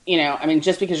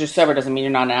just because you're sober doesn't mean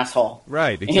you're not an asshole.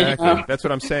 Right, exactly. That's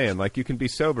what I'm saying. Like you can be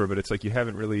sober, but it's like you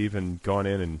haven't really even gone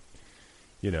in and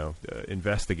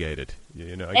investigated.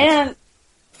 And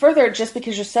further, just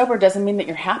because you're sober doesn't mean that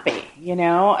you're happy.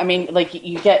 I mean, like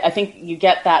you get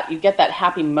that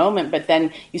happy moment, but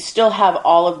then you still have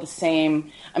all of the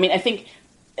same. I mean, I think.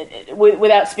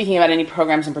 Without speaking about any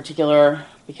programs in particular,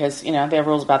 because, they have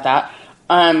rules about that,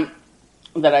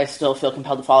 that I still feel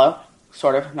compelled to follow,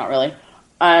 sort of, not really.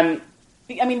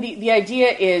 The idea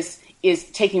is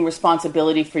taking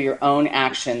responsibility for your own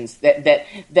actions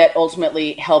that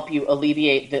ultimately help you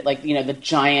alleviate the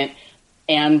giant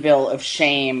anvil of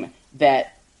shame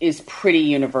that is pretty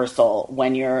universal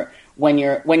when you're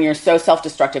so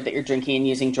self-destructive that you're drinking and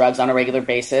using drugs on a regular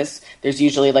basis. There's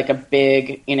usually like a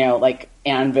big,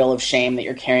 anvil of shame that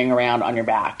you're carrying around on your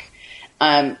back.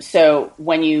 So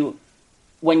when you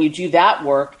do that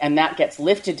work and that gets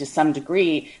lifted to some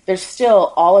degree, there's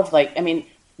still all of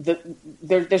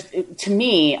there's to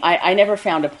me, I never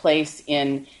found a place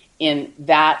in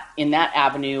that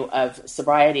avenue of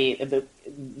sobriety,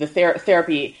 the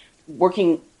therapy,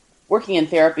 working in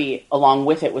therapy along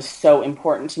with it was so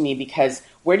important to me because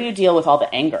where do you deal with all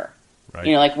the anger?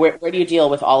 Right. Where do you deal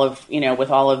with all of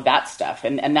that stuff?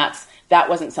 And that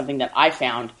wasn't something that I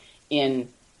found in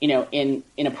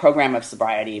a program of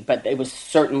sobriety, but it was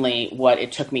certainly what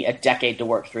it took me a decade to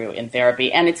work through in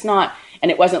therapy. And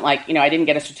it wasn't like, I didn't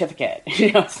get a certificate,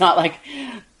 it's not like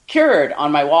cured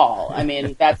on my wall. I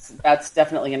mean, that's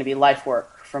definitely going to be life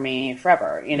work for me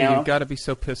forever, You've got to be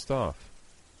so pissed off.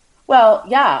 Well,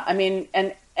 yeah, I mean,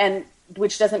 and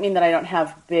which doesn't mean that I don't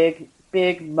have big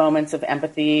big moments of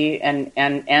empathy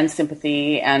and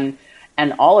sympathy and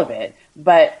all of it.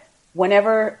 But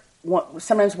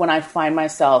sometimes when I find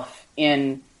myself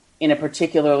in a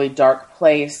particularly dark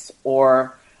place,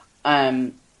 or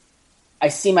I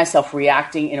see myself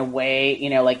reacting in a way, you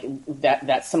know, like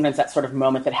that sometimes that sort of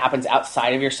moment that happens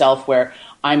outside of yourself where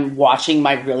I'm watching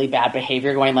my really bad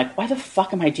behavior going like, why the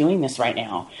fuck am I doing this right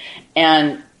now?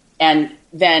 And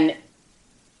then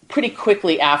pretty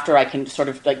quickly after I can sort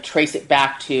of like trace it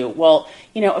back to, well,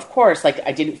 you know, of course, like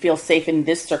I didn't feel safe in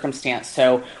this circumstance.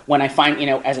 So when I find, you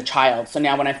know, as a child, so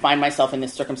now when I find myself in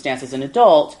this circumstance as an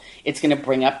adult, it's going to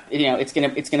bring up, you know, it's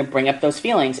going to bring up those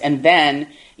feelings. And then,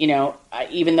 you know,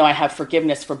 even though I have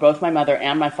forgiveness for both my mother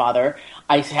and my father,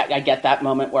 I get that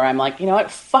moment where I'm like, you know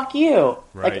what, fuck you.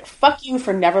 Right. Like, fuck you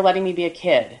for never letting me be a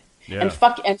kid. Yeah. And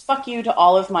fuck you to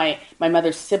all of my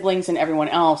mother's siblings and everyone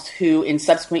else who in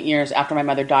subsequent years after my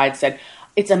mother died said,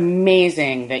 it's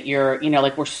amazing that you're, you know,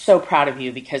 like, we're so proud of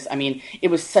you because, I mean, it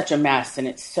was such a mess and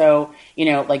it's so, you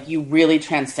know, like, you really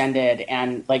transcended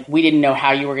and, like, we didn't know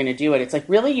how you were going to do it. It's like,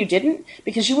 really? You didn't?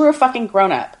 Because you were a fucking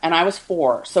grown-up and I was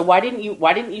 4. So why didn't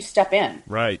you step in?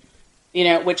 Right. You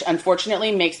know, which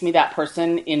unfortunately makes me that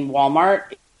person in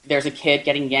Walmart. There's a kid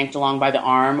getting yanked along by the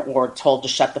arm or told to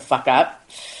shut the fuck up.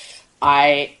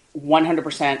 I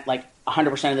 100%, like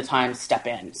 100% of the time, step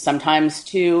in. Sometimes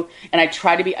too, and I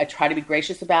try to be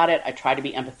gracious about it. I try to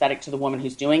be empathetic to the woman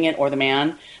who's doing it or the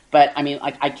man. But I mean,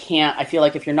 like, I can't. I feel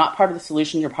like if you're not part of the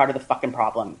solution, you're part of the fucking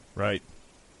problem. Right.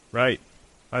 Right.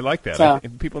 I like that. So,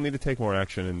 People need to take more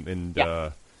action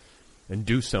and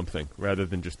do something rather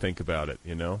than just think about it.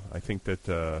 You know, I think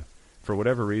that. For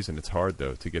whatever reason, it's hard,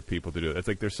 though, to get people to do it. It's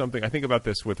like there's something – I think about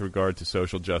this with regard to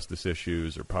social justice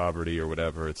issues or poverty or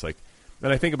whatever. It's like –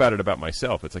 and I think about it about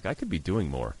myself. It's like I could be doing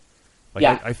more.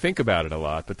 Like I think about it a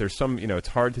lot, but there's some – you know, it's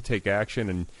hard to take action.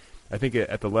 And I think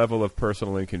at the level of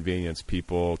personal inconvenience,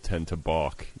 people tend to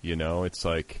balk, you know. It's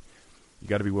like you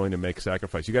got to be willing to make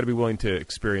sacrifice. You got to be willing to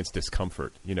experience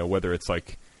discomfort, you know, whether it's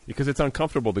like – because it's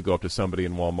uncomfortable to go up to somebody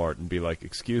in Walmart and be like,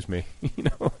 excuse me, you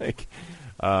know, like –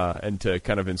 and to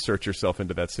kind of insert yourself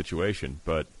into that situation.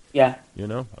 But, yeah, you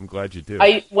know, I'm glad you do.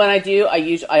 I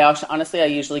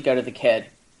usually go to the kid.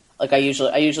 Like I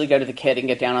usually go to the kid and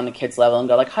get down on the kid's level and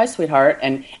go like, hi, sweetheart,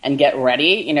 and get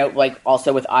ready, you know, like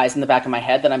also with eyes in the back of my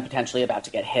head that I'm potentially about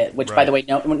to get hit, which, by the way,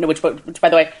 no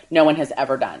one has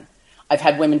ever done. I've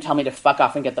had women tell me to fuck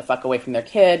off and get the fuck away from their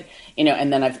kid, you know,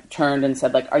 and then I've turned and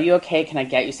said, like, are you okay? Can I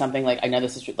get you something? Like, I know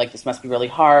this must be really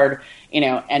hard, you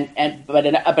know,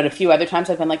 but a few other times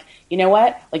I've been like, you know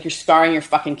what? Like, you're scarring your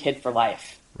fucking kid for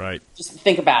life. Right. Just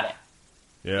think about it.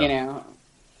 Yeah. You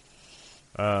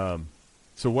know?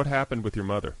 So what happened with your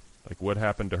mother? Like, what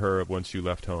happened to her once you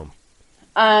left home?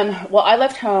 Well, I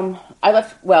left home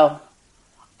at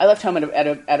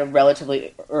a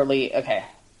relatively early, okay.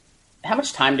 How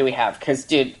much time do we have? Because,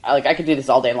 dude, I could do this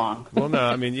all day long. Well, no,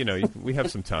 I mean, you know, we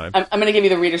have some time. I'm going to give you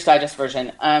the Reader's Digest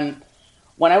version.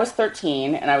 When I was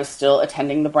 13 and I was still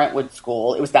attending the Brentwood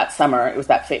School, it was that summer. It was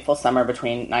that fateful summer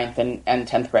between 9th and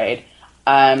 10th grade.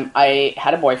 I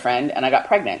had a boyfriend and I got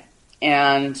pregnant.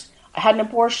 And I had an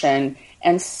abortion.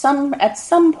 And at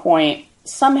some point,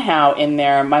 somehow in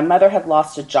there, my mother had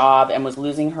lost a job and was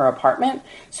losing her apartment.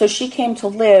 So she came to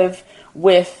live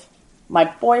with my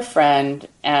boyfriend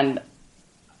and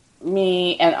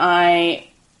me and I,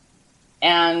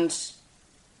 and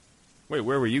wait,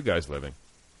 where were you guys living?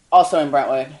 Also in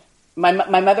Brentwood. My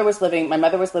mother was living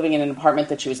in an apartment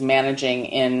that she was managing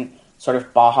in sort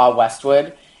of Baja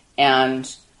Westwood,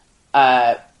 and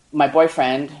my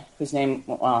boyfriend, whose name,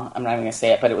 well, I'm not even going to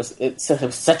say it, but it was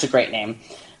such a great name,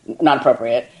 not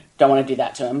appropriate. Don't want to do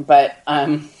that to him, but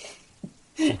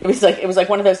it was like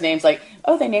one of those names, like,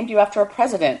 oh, they named you after a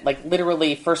president, like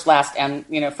literally first, last, and,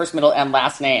 you know, first, middle, and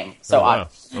last name. So wow.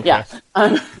 Okay. Yeah,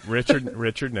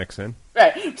 Richard Nixon.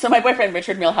 Right. So my boyfriend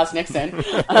Richard Milhouse Nixon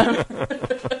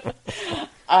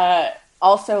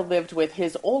also lived with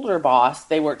his older boss.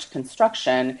 They worked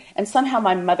construction, and somehow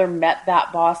my mother met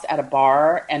that boss at a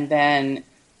bar, and then,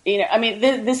 you know, I mean,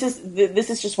 this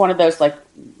is just one of those, like,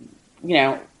 you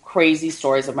know, crazy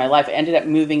stories of my life. I ended up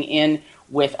moving in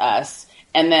with us.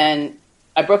 And then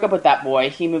I broke up with that boy.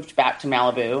 He moved back to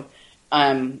Malibu,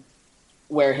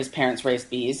 where his parents raised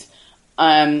bees.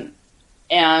 And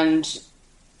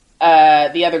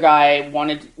the other guy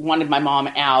wanted my mom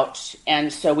out.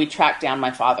 And so we tracked down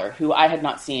my father, who I had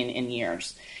not seen in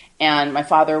years. And my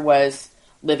father was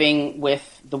living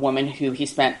with the woman who he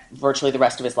spent virtually the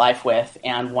rest of his life with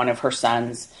and one of her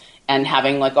sons. and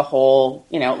having like a whole,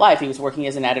 life. He was working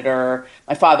as an editor.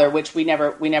 My father, which we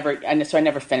never, and so I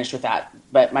never finished with that.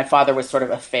 But my father was sort of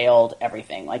a failed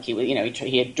everything. Like he was,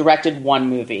 he had directed one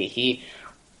movie. He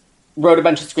wrote a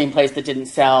bunch of screenplays that didn't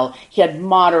sell. He had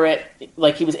moderate,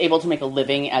 like he was able to make a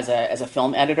living as a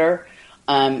film editor,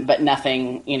 but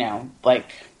nothing,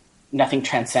 nothing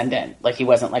transcendent. Like he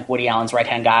wasn't like Woody Allen's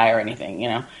right-hand guy or anything,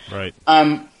 Right.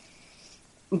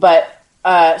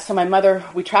 So my mother,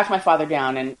 we tracked my father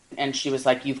down and she was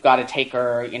like, you've got to take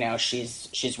her,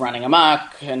 she's running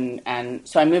amok. And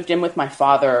so I moved in with my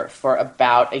father for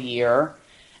about a year,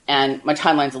 and my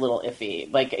timeline's a little iffy.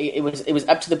 Like it was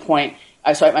up to the point,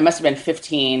 so I must have been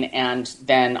 15, and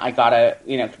then I got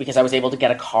because I was able to get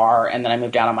a car, and then I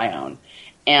moved out on my own.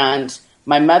 And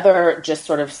my mother just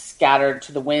sort of scattered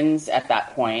to the winds at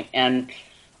that point. And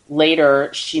later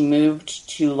she moved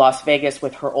to Las Vegas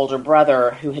with her older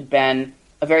brother, who had been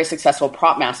a very successful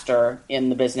prop master in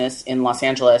the business in Los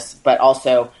Angeles, but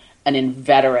also an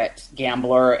inveterate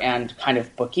gambler and kind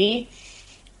of bookie.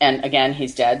 And again,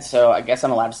 he's dead, so I guess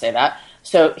I'm allowed to say that.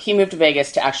 So he moved to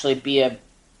Vegas to actually be a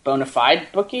bona fide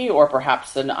bookie, or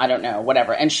perhaps I don't know,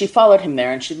 whatever. And she followed him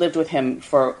there, and she lived with him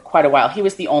for quite a while. He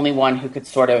was the only one who could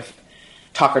sort of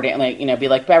talk her down, like, be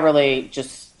like, Beverly,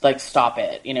 just like stop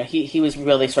it. He was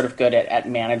really sort of good at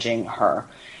managing her.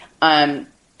 And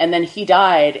then he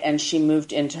died, and she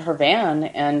moved into her van,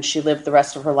 and she lived the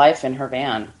rest of her life in her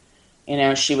van.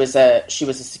 She was a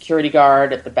security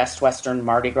guard at the Best Western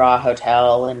Mardi Gras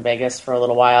Hotel in Vegas for a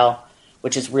little while,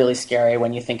 which is really scary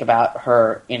when you think about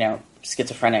her,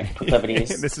 schizophrenic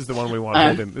proclivities. This is the one we want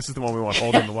holding. This is the one we want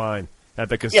holding the line at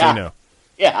the casino.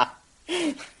 Yeah.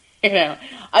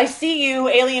 I see you,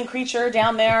 alien creature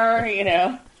down there.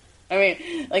 I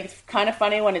mean, like, it's kind of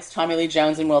funny when it's Tommy Lee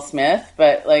Jones and Will Smith,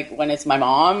 but like when it's my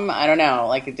mom, I don't know.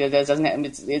 Like it doesn't.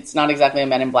 It's not exactly a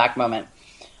Men in Black moment.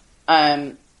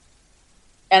 And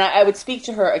I would speak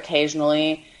to her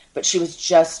occasionally, but she was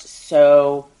just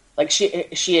so. Like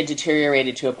she had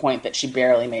deteriorated to a point that she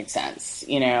barely made sense.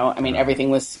 I mean, everything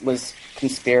was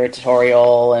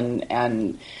conspiratorial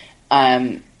and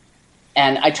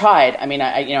I tried. I mean,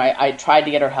 I tried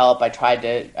to get her help. I tried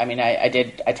a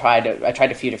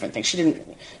few different things. She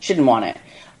didn't want it.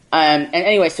 And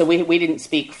anyway, so we didn't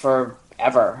speak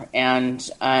forever, and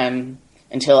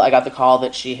until I got the call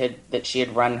that she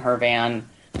had run her van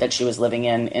that she was living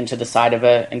into the side of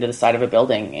a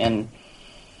building in.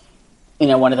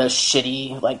 One of those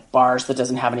shitty like bars that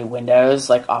doesn't have any windows,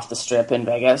 like off the Strip in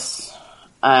Vegas.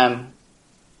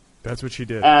 That's what she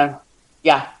did. Yeah.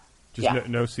 Just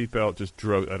no seatbelt, just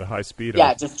drove at a high speed.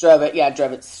 Yeah, just drove it. Yeah,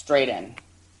 drove it straight in.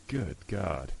 Good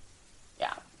God.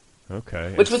 Yeah.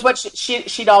 Okay. Which was what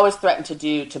she'd always threatened to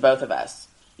do to both of us.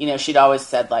 She'd always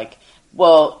said like,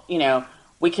 well,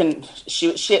 we can.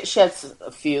 She has a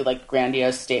few like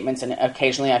grandiose statements, and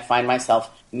occasionally I find myself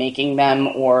making them,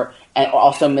 and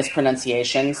also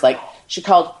mispronunciations. Like she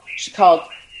called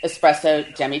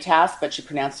espresso demi-tasse, but she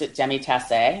pronounced it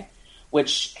demi-tasse,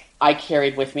 which I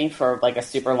carried with me for like a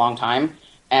super long time,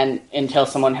 and until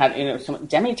someone had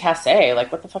demi-tasse,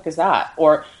 like what the fuck is that?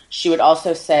 Or she would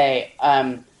also say,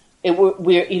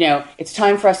 it's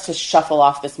time for us to shuffle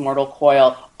off this mortal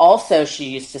coil. Also, she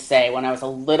used to say when I was a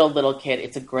little kid,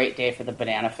 it's a great day for the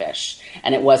banana fish.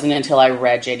 And it wasn't until I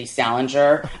read J.D.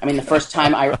 Salinger. I mean, the first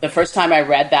time I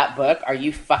read that book, are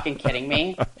you fucking kidding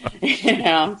me? I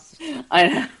know.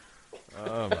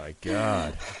 Oh my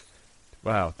God.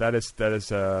 Wow, that is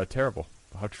terrible.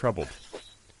 How troubled.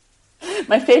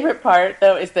 My favorite part,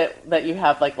 though, is that you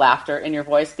have like laughter in your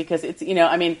voice, because it's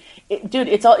dude,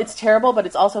 it's terrible, but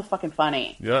it's also fucking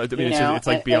funny. Yeah, I mean, it's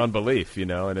like beyond belief,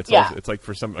 and it's also, it's like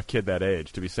for a kid that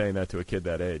age to be saying that to a kid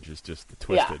that age is just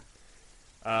twisted.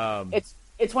 Yeah.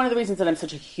 It's one of the reasons that I'm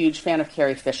such a huge fan of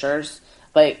Carrie Fisher's,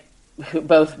 like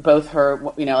both her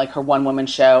like her one woman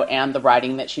show and the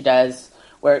writing that she does,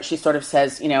 where she sort of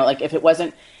says like if it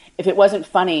wasn't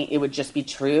funny, it would just be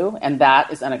true, and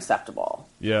that is unacceptable.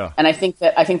 Yeah. And I think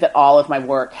that all of my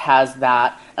work has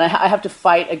that, and I have to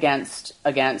fight against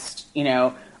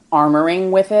armoring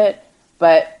with it.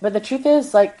 But the truth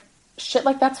is, like, shit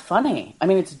like that's funny. I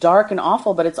mean, it's dark and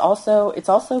awful, but it's also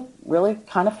really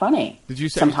kind of funny. Did you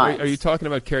say? Sometimes. Are you talking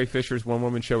about Carrie Fisher's one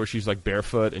woman show where she's like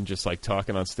barefoot and just like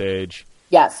talking on stage?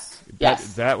 Yes.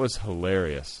 Yes. That was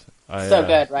hilarious. So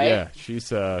good, right? Yeah.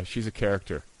 She's a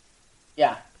character.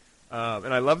 Yeah.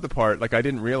 And I love the part, like I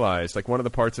didn't realize, like one of the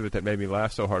parts of it that made me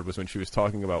laugh so hard was when she was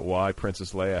talking about why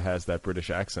Princess Leia has that British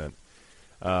accent.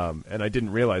 And I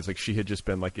didn't realize, like she had just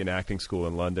been like in acting school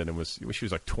in London and she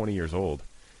was like 20 years old.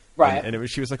 Right. And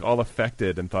she was like all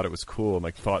affected and thought it was cool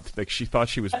and she thought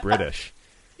she was British.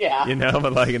 Yeah.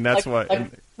 But and that's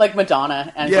like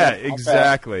Madonna. And yeah,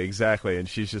 exactly. And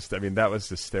she's just, that was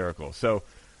hysterical. So,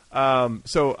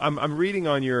 I'm reading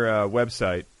on your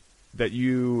website that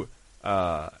you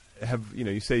have,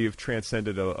 you say you've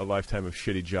transcended a lifetime of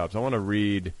shitty jobs. I want to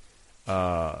read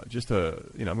I'm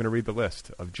going to read the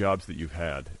list of jobs that you've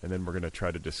had, and then we're going to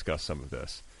try to discuss some of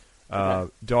this.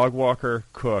 Dog walker,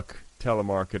 cook,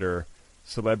 telemarketer,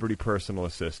 celebrity personal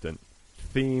assistant,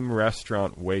 theme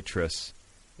restaurant waitress,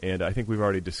 and I think we've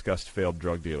already discussed failed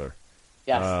drug dealer.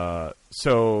 Yes.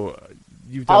 So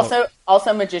you've done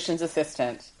also magician's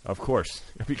assistant. Of course,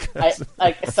 because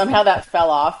somehow that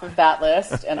fell off of that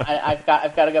list, and I've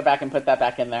got to go back and put that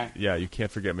back in there. Yeah, you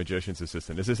can't forget magician's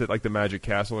assistant. Is this at like the Magic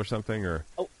Castle or something, or?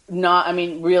 Not,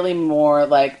 really more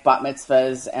like bat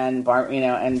mitzvahs and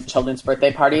and children's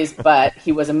birthday parties. But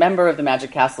he was a member of the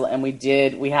Magic Castle, and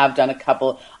we have done a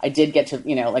couple. I did get to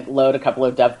load a couple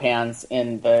of dove pans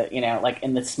in the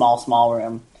in the small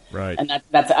room. Right. And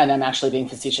and I'm actually being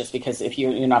facetious because if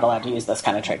you're not allowed to use those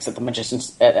kind of tricks at the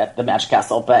magicians at the Magic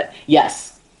Castle. But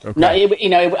yes. Okay. No,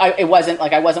 it wasn't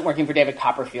like I wasn't working for David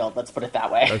Copperfield. Let's put it that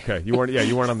way. Okay, you weren't. Yeah,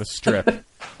 you weren't on the strip.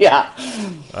 Yeah.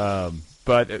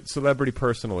 But celebrity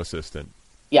personal assistant.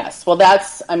 Yes. Well,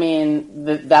 that's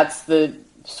the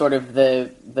sort of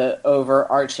the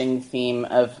overarching theme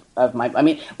of my.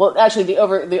 Actually,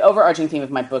 the overarching theme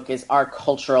of my book is our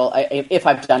cultural. If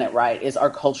I've done it right, is our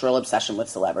cultural obsession with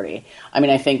celebrity.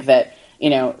 I think that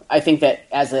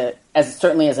as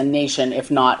certainly as a nation, if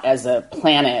not as a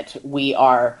planet, we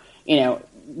are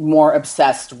more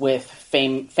obsessed with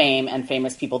fame and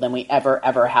famous people than we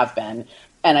ever have been.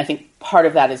 And I think part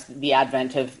of that is the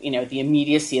advent of, the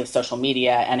immediacy of social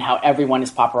media and how everyone is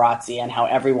paparazzi and how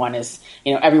everyone is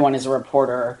a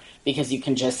reporter, because you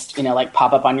can just,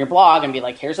 pop up on your blog and be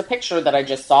like, here's a picture that I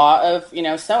just saw of,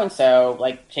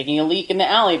 so-and-so, taking a leak in the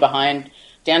alley behind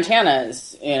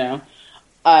Dantana's,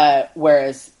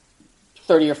 whereas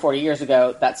 30 or 40 years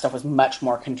ago, that stuff was much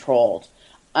more controlled.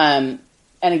 And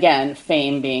again,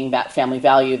 fame being that family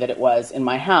value that it was in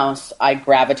my house, I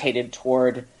gravitated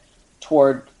toward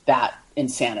that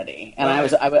insanity, and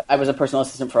right. I was a personal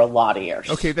assistant for a lot of years.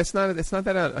 Okay, that's not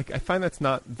that. I find that's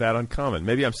not that uncommon.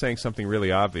 Maybe I'm saying something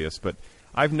really obvious, but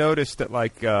I've noticed that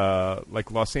like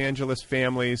Los Angeles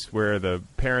families where the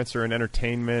parents are in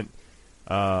entertainment,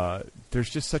 there's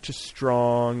just such a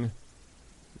strong,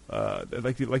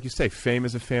 like you say, fame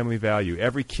is a family value.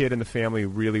 Every kid in the family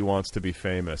really wants to be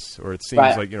famous, or it seems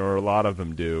right. like or a lot of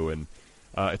them do, and.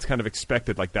 It's kind of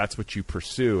expected, like that's what you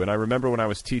pursue. And I remember when I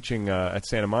was teaching at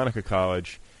Santa Monica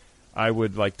College, I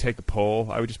would take a poll.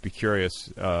 I would just be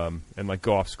curious and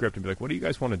go off script and be like, "What do you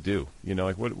guys want to do?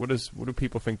 What do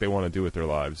people think they want to do with their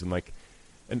lives?" And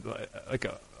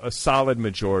a solid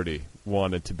majority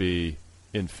wanted to be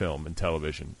in film and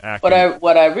television, acting.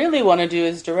 What I really want to do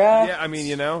is direct. Yeah,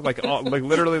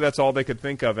 literally that's all they could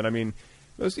think of. And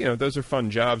those are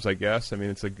fun jobs, I guess.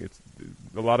 It's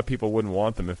a lot of people wouldn't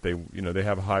want them if they they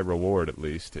have a high reward, at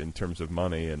least in terms of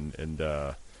money, and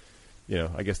I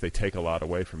guess they take a lot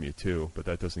away from you too, but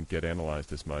that doesn't get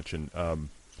analyzed as much. And I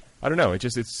don't know, it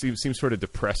seems sort of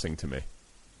depressing to me.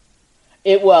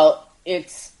 It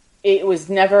was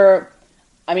never.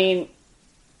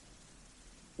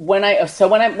 When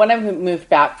I moved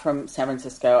back from San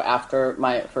Francisco after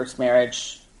my first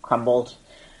marriage crumbled,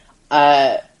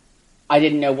 I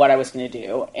didn't know what I was going to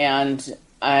do, and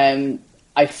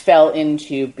I fell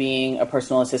into being a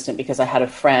personal assistant because I had a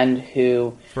friend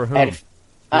who. For whom?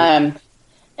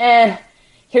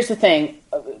 Here's the thing: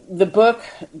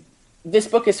 this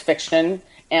book is fiction,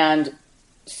 and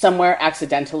somewhere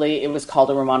accidentally it was called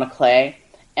a roman à clef,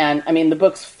 and the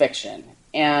book's fiction,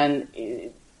 and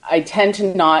I tend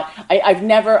to not. I've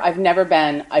never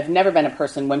been a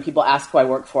person when people ask who I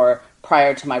work for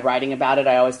prior to my writing about it.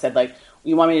 I always said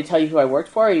you want me to tell you who I worked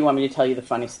for, or you want me to tell you the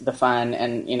fun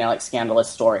and scandalous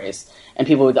stories? And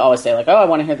people would always say oh, I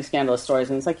want to hear the scandalous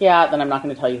stories. And it's yeah, then I'm not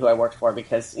going to tell you who I worked for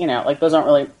because those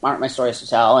aren't my stories to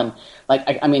tell. And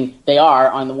they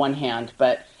are on the one hand,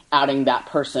 but outing that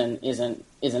person isn't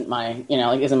my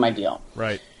isn't my deal.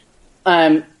 Right.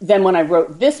 Then when I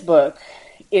wrote this book,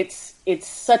 it's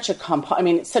such a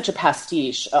it's such a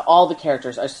pastiche. All the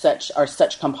characters are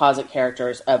such composite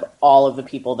characters of all of the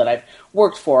people that I've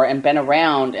worked for and been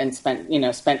around and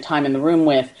spent time in the room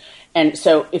with. And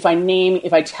so if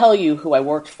I tell you who I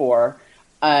worked for,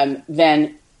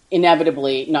 then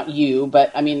inevitably, not you,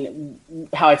 but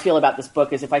how I feel about this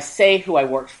book is if I say who I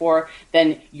worked for,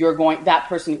 then you're going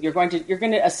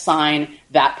to assign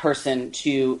that person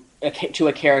to a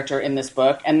character in this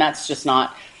book, and that's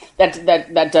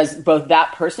that does both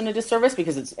that person a disservice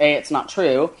because it's not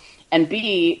true, and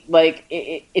B, like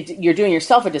you're doing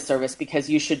yourself a disservice because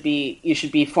you should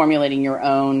be formulating your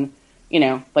own,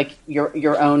 like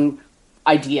your own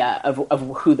idea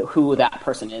of who that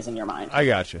person is in your mind. I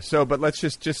gotcha. So, but let's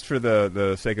just for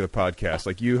the sake of the podcast,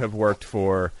 like you have worked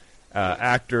for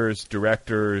actors,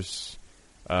 directors.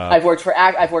 I've worked for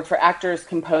actors,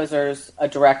 composers, a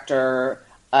director,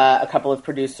 a couple of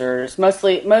producers,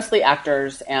 mostly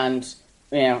actors, and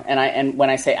and when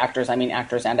I say actors, I mean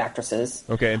actors and actresses.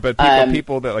 Okay, but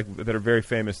people that are very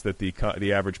famous that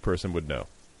the average person would know.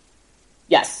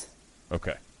 Yes.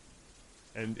 Okay.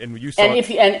 And you saw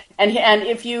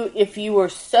if you were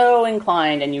so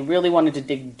inclined and you really wanted to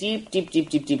dig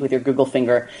deep with your Google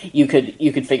finger, you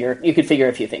could figure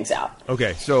a few things out.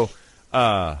 Okay, so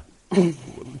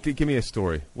give me a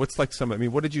story. What's like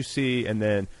what did you see? And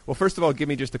then, well, first of all, give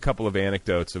me just a couple of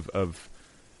anecdotes of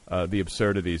the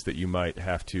absurdities that you might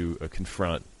have to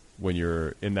confront when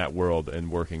you're in that world and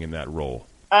working in that role.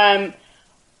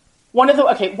 One of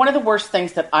the worst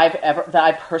things that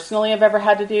I personally have ever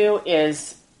had to do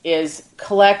is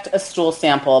collect a stool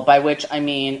sample, by which I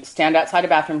mean stand outside a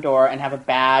bathroom door and have a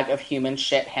bag of human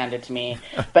shit handed to me,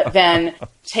 but then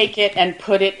take it and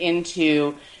put it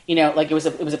into, like it was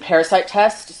a parasite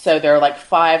test. So there are like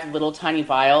 5 little tiny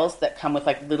vials that come with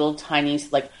like little tiny,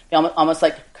 like almost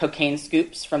like cocaine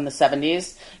scoops from the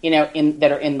 70s,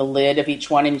 that are in the lid of each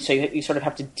one. And so you sort of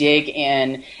have to dig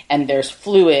in, and there's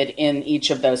fluid in each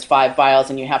of those 5 vials,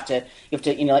 and you have to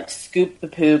like scoop the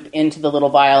poop into the little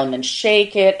vial and then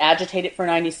shake it, agitate it for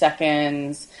 90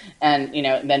 seconds, and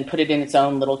then put it in its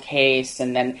own little case,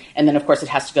 and then of course it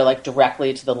has to go like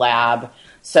directly to the lab.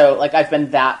 So like I've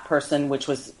been that person, which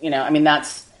was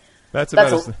that's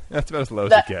about as low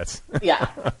as it gets. Yeah,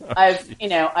 I've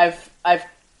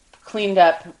cleaned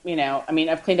up,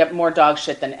 I've cleaned up more dog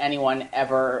shit than anyone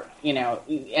ever,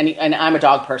 and I'm a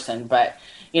dog person, but,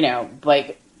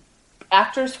 like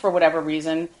actors, for whatever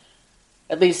reason,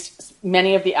 at least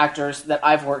many of the actors that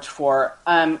I've worked for,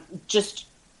 just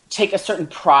take a certain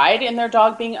pride in their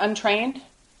dog being untrained.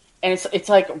 And it's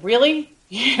like, really?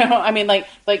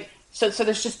 So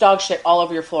there's just dog shit all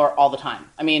over your floor all the time.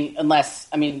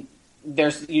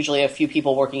 There's usually a few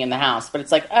people working in the house, but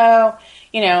it's like,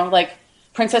 like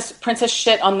princess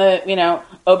shit on the,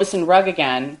 Obeson rug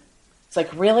again. It's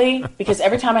like, really? Because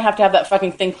every time I have to have that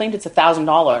fucking thing cleaned, it's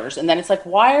 $1,000. And then it's like,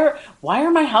 why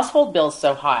are my household bills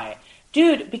so high?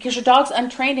 Dude, because your dog's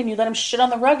untrained and you let him shit on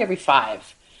the rug every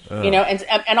 5,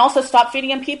 and also stop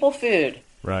feeding him people food.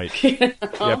 Right.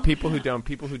 Yeah, people who don't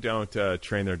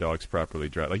train their dogs properly.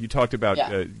 Like you talked about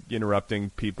interrupting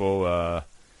people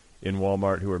in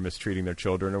Walmart who are mistreating their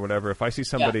children or whatever. If I see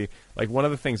somebody, like one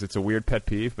of the things, it's a weird pet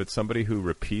peeve, but somebody who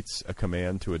repeats a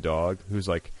command to a dog who's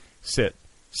like, sit.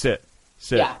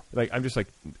 Yeah. Like, I'm just like,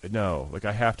 no, like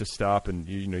I have to stop. And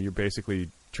you're basically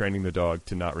training the dog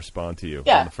to not respond to you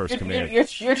on the first command.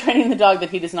 You're training the dog that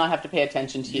he does not have to pay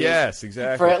attention to you. Yes,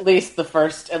 exactly. For at least the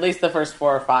first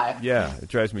 4 or 5. Yeah, it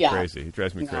drives me crazy. It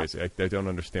drives me crazy. I don't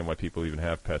understand why people even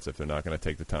have pets if they're not going to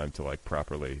take the time to like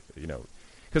properly,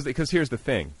 because here's the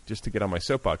thing, just to get on my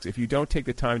soapbox, if you don't take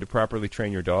the time to properly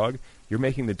train your dog, you're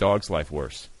making the dog's life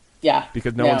worse. Yeah.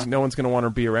 Because no one's going to want to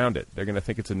be around it. They're going to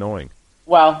think it's annoying.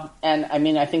 Well, and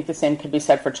I think the same could be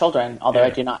said for children, although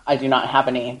I do not have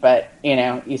any, but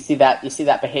you see that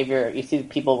behavior, you see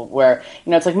people where,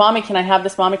 it's like, mommy, can I have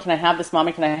this? Mommy, can I have this?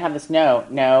 Mommy, can I have this? No.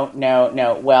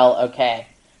 Well, okay.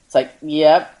 It's like,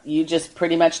 yep, you just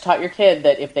pretty much taught your kid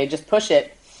that if they just push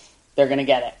it, they're going to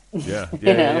get it.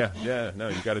 Yeah. No,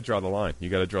 you got to draw the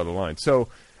line. So,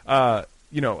 I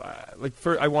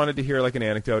wanted to hear like an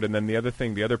anecdote, and then the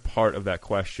other part of that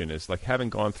question is like having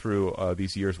gone through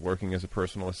these years working as a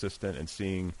personal assistant and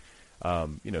seeing,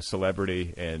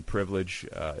 celebrity and privilege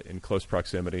in close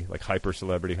proximity, like hyper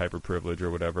celebrity, hyper privilege, or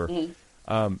whatever.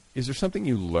 Mm-hmm. Is there something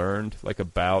you learned like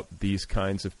about these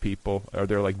kinds of people? Are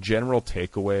there like general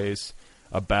takeaways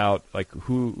about like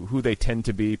who they tend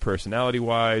to be personality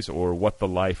wise, or what the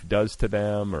life does to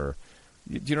them, or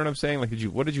do you know what I'm saying? Like,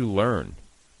 what did you learn?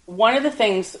 One of the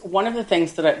things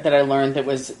that I learned that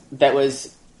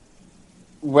was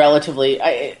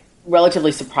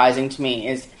relatively surprising to me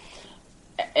is,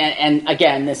 and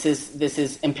again, this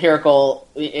is empirical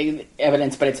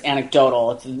evidence, but it's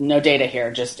anecdotal. It's no data here,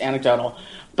 just anecdotal.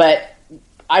 But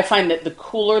I find that the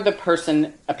cooler the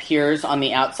person appears on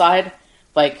the outside,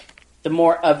 like the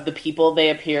more of the people they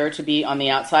appear to be on the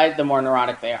outside, the more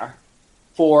neurotic they are,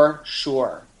 for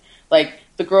sure. Like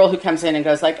the girl who comes in and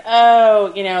goes like,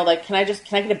 oh, like, can I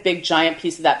get a big giant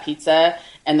piece of that pizza?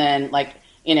 And then like,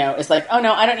 it's like, oh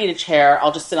no, I don't need a chair.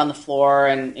 I'll just sit on the floor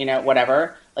and,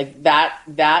 whatever. like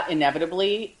that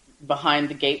inevitably behind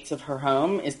the gates of her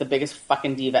home is the biggest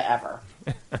fucking diva ever.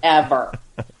 Ever.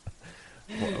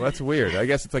 Well, that's weird. I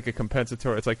guess it's like a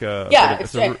compensatory. It's like a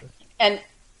and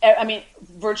I mean,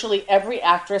 virtually every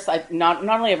actress not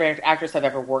only every actress I've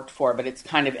ever worked for, but it's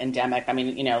kind of endemic. I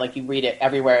mean, like you read it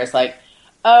everywhere. It's like,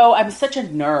 oh, I'm such a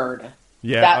nerd.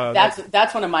 Yeah,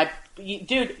 that's one of my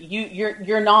dude.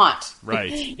 You're not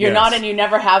right. You're not, and you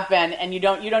never have been, and you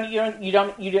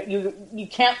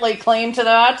can't lay claim to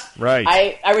that. Right.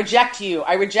 I reject you.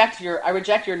 I reject your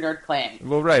nerd claim.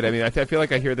 Well, right. I mean, I feel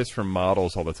like I hear this from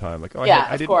models all the time. Like, oh,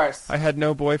 of course. I had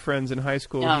no boyfriends in high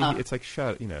school. It's like,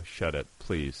 shut it,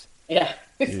 please. Yeah.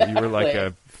 Exactly. You were like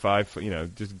a 5,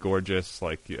 just gorgeous,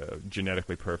 like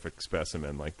genetically perfect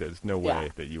specimen. Like, there's no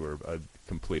way that you were a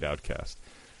complete outcast.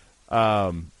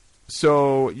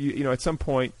 So at some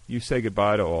point you say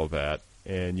goodbye to all that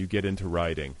and you get into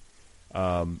writing.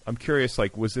 I'm curious,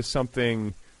 like, was this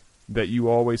something that you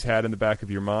always had in the back of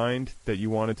your mind that you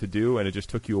wanted to do and it just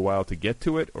took you a while to get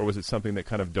to it? Or was it something that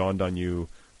kind of dawned on you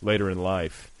later in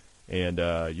life and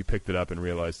you picked it up and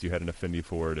realized you had an affinity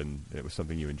for it and it was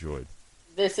something you enjoyed?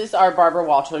 This is our Barbara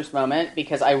Walters moment,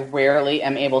 because I rarely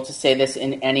am able to say this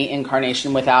in any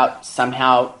incarnation without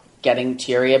somehow getting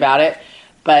teary about it.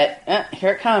 But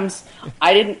here it comes.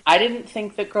 I didn't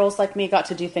think that girls like me got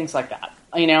to do things like that.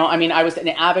 I mean, I was an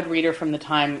avid reader from the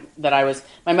time that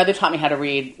my mother taught me how to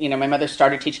read. My mother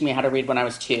started teaching me how to read when I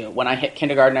was 2. When I hit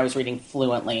kindergarten, I was reading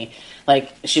fluently.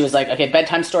 Like, she was like, okay,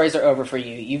 bedtime stories are over for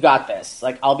you. You got this.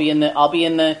 Like, I'll be on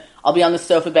the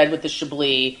sofa bed with the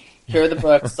Chablis. Here are the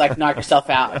books. Like, knock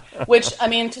yourself out. Which, I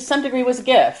mean, to some degree was a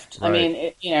gift. Right.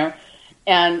 I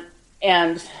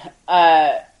mean,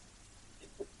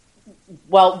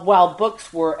 while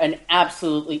books were an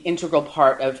absolutely integral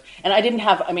part of, and we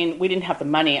didn't have the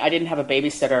money. I didn't have a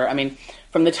babysitter. I mean,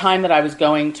 from the time that I was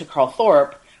going to Carl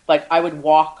Thorpe, like, I would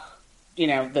walk,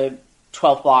 the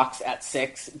 12 blocks at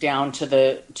 6 down to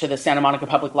the Santa Monica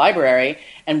Public Library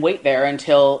and wait there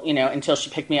until she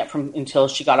picked me up until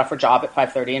she got off her job at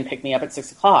 5:30 and picked me up at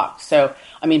 6 o'clock. So,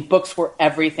 I mean, books were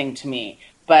everything to me,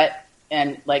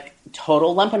 and like,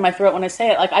 total lump in my throat when I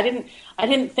say it. Like, I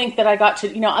didn't think that I got to,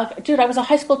 dude, I was a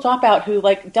high school dropout who,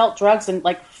 like, dealt drugs and,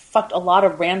 like, fucked a lot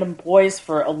of random boys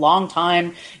for a long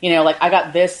time. Like, I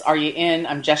got this, are you in?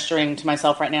 I'm gesturing to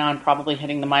myself right now. I'm probably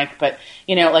hitting the mic, but,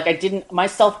 like, my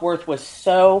self-worth was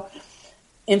so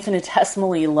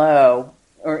infinitesimally low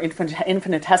or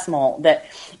infinitesimal that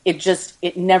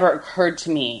it never occurred to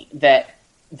me that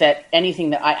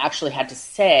anything that I actually had to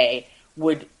say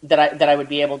that I would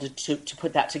be able to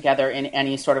put that together in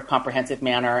any sort of comprehensive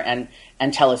manner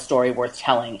and tell a story worth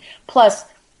telling. Plus,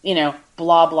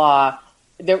 blah blah.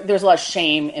 There's a lot of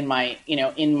shame in my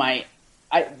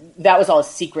that was all a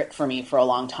secret for me for a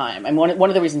long time. And one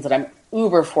of the reasons that I'm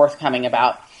uber forthcoming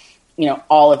about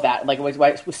all of that, like,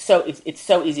 it's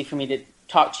so easy for me to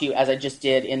talk to you as I just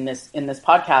did in this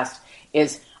podcast,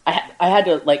 is I had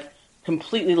to, like,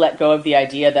 completely let go of the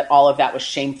idea that all of that was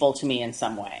shameful to me in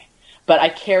some way. But I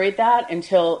carried that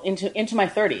until into my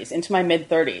 30s, into my mid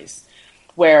 30s,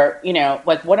 where,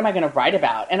 like, what am I going to write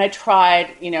about? And I tried,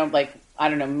 like, I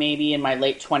don't know, maybe in my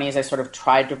late 20s, I sort of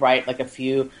tried to write, like, a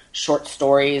few short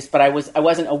stories, but I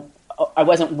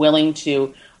wasn't willing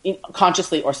to,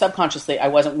 consciously or subconsciously, I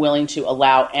wasn't willing to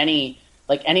allow any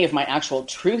of my actual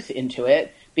truth into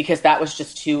it, because that was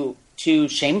just too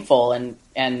shameful and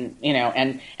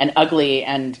ugly,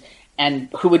 and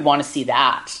who would want to see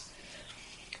that?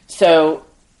 So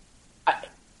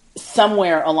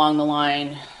somewhere along the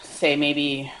line, say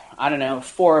maybe, I don't know,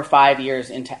 4 or 5 years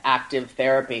into active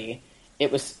therapy,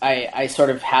 it was, I sort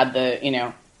of had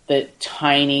the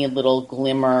tiny little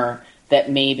glimmer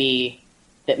that maybe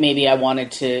I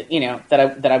wanted to,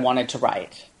 that I wanted to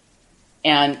write.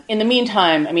 And in the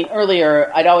meantime, I mean,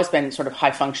 earlier I'd always been sort of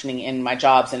high functioning in my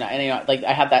jobs, and like,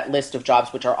 I have that list of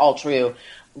jobs which are all true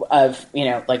of,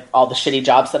 like, all the shitty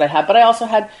jobs that I had, but I also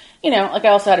had, I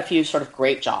also had a few sort of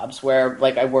great jobs where,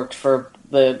 like, I worked for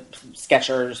the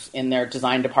Skechers in their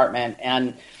design department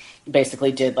and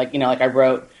basically did, like, like, I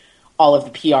wrote all of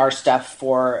the PR stuff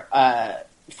for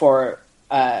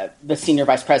the senior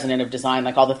vice president of design,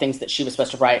 like, all the things that she was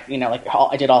supposed to write, like,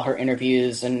 I did all her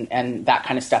interviews and that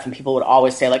kind of stuff. And people would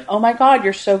always say, like, oh my God,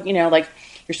 you're so, like,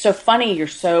 you're so funny. You're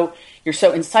so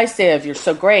incisive. You're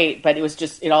so great. But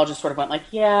it all just sort of went like,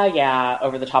 yeah,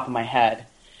 over the top of my head,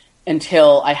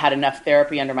 until I had enough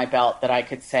therapy under my belt that I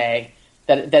could say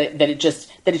that it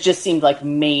just seemed like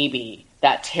maybe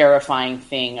that terrifying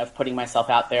thing of putting myself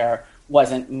out there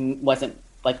wasn't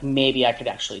like, maybe I could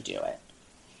actually do it.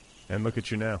 And look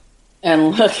at you now.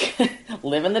 And look,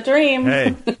 living the dream.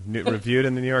 Hey, reviewed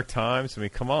in the New York Times. I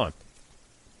mean, come on.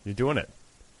 You're doing it.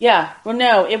 Yeah. Well,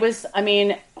 no, it was, I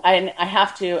mean, I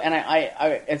have to, and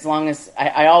I as long as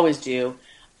I always do,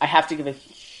 I have to give a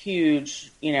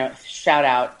huge, shout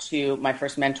out to my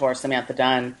first mentor, Samantha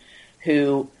Dunn,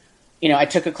 who, I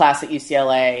took a class at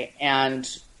UCLA and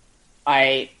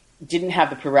I didn't have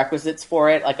the prerequisites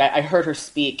for it. Like I heard her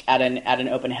speak at an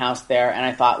open house there, and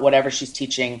I thought, whatever she's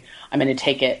teaching, I'm going to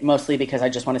take it, mostly because I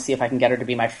just want to see if I can get her to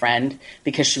be my friend,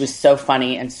 because she was so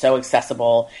funny and so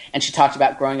accessible. And she talked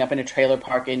about growing up in a trailer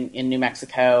park in New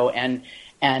Mexico and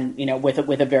with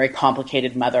a very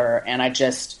complicated mother. And I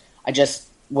just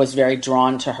was very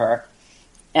drawn to her.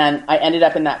 And I ended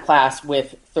up in that class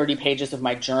with 30 pages of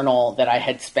my journal that I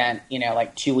had spent,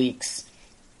 like 2 weeks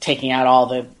taking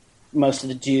out most of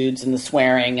the dudes and the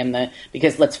swearing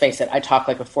because let's face it, I talk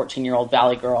like a 14-year-old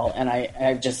Valley girl. And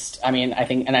at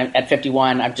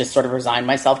 51, I've just sort of resigned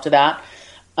myself to that.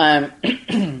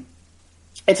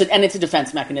 It's a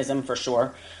defense mechanism for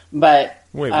sure. But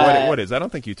wait, what is? I don't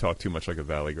think you talk too much like a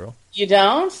Valley girl. You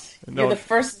don't? No. You're the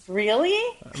first, really?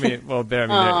 I mean, well,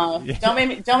 don't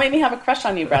make me have a crush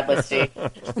on you, Brad Listy.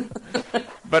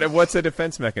 But what's a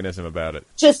defense mechanism about it?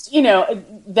 Just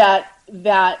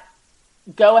that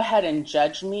go ahead and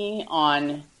judge me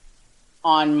on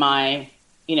my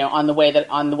on the way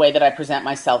that I present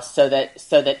myself, so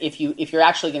that if you're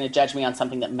actually going to judge me on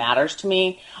something that matters to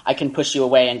me, I can push you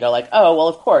away and go like, oh well,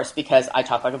 of course, because I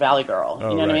talk like a Valley girl. Oh,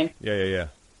 you know right. what I mean?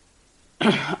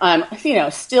 Yeah.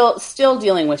 Still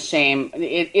dealing with shame.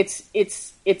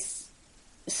 It's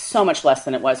so much less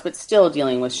than it was, but still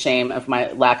dealing with shame of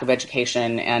my lack of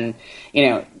education and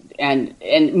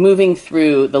moving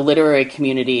through the literary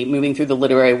community, moving through the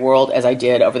literary world as I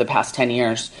did over the past 10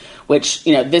 years, which,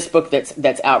 this book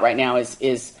that's out right now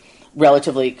is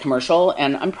relatively commercial,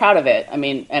 and I'm proud of it. I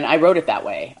mean, and I wrote it that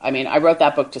way. I mean, I wrote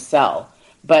that book to sell,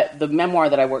 but the memoir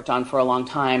that I worked on for a long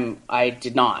time, I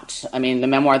did not. I mean, the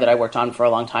memoir that I worked on for a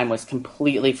long time was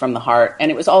completely from the heart,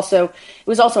 and it was also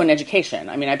an education.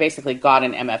 I mean, I basically got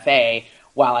an MFA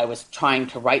while I was trying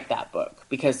to write that book,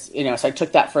 because, so I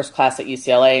took that first class at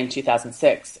UCLA in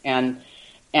 2006, and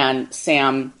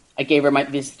Sam, I gave her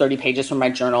these 30 pages from my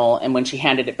journal, and when she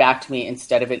handed it back to me,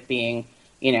 instead of it being,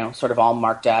 sort of all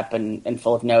marked up and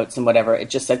full of notes and whatever, it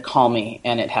just said, call me,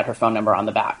 and it had her phone number on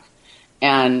the back.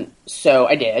 And so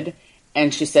I did,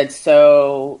 and she said,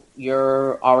 so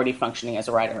you're already functioning as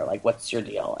a writer, like, what's your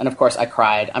deal? And of course I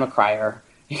cried. I'm a crier.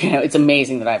 It's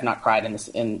amazing that I have not cried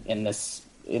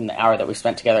in the hour that we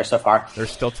spent together so far.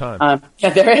 There's still time. Yeah,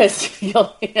 there is.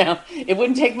 It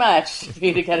wouldn't take much for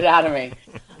you to get it out of me.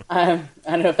 I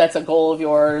don't know if that's a goal of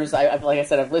yours. Like I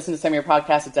said, I've listened to some of your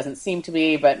podcasts. It doesn't seem to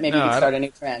be, but maybe you can start a new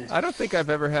trend. I don't think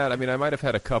I've ever had. I mean, I might have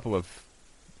had a couple of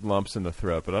lumps in the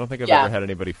throat, but I don't think I've ever had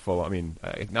anybody full. I mean,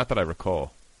 not that I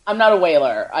recall. I'm not a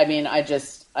wailer. I mean,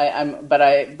 but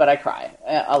I cry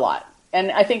a lot.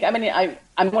 And I think, I'm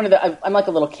like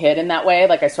a little kid in that way.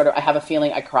 Like I have a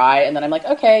feeling, I cry, and then I'm like,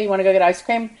 okay, you want to go get ice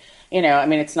cream?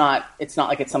 It's not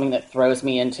like it's something that throws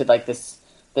me into like this,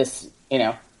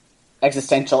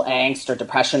 existential angst or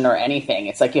depression or anything.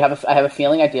 It's like I have a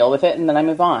feeling, I deal with it, and then I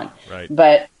move on. Right.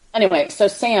 But anyway, so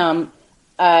Sam,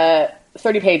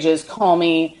 30 pages, call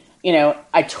me.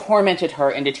 I tormented her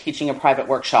into teaching a private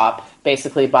workshop,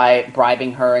 basically by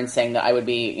bribing her and saying that I would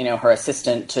be, her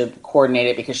assistant to coordinate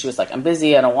it, because she was like, I'm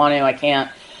busy, I don't want to, I can't.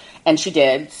 And she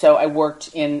did. So I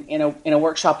worked in a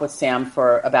workshop with Sam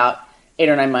for about 8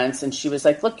 or 9 months, and she was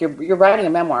like, look, you're writing a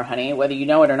memoir, honey, whether you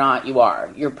know it or not, you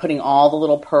are. You're putting all the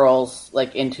little pearls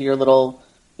like into your little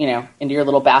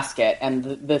basket, and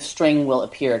the string will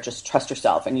appear. Just trust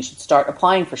yourself, and you should start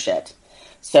applying for shit.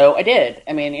 So I did.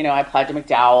 I applied to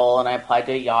MacDowell, and I applied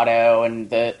to Yaddo and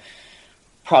the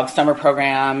Prague Summer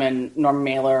Program and Norman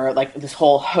Mailer, like this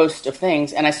whole host of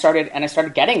things. And I started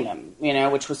getting them,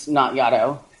 which was not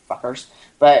Yaddo, fuckers,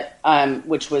 but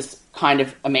which was kind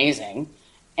of amazing.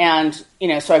 And,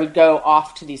 so I would go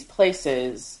off to these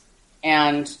places,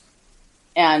 and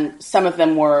some of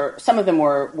them were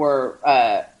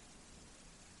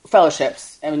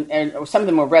fellowships, and some of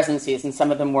them were residencies, and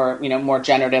some of them were, more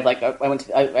generative. Like I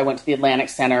went to the Atlantic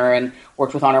Center and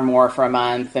worked with Honor Moore for a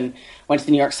month, and went to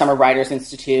the New York Summer Writers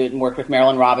Institute and worked with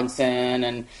Marilyn Robinson.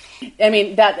 And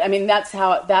that's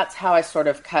how I sort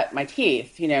of cut my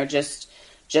teeth,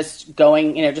 just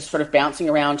going, just sort of bouncing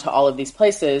around to all of these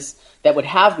places that would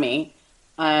have me,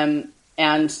 and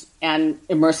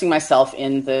immersing myself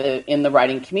in the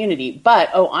writing community. But,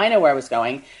 I know where I was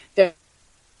going.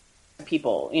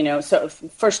 People, so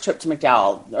first trip to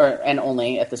MacDowell, and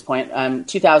only at this point,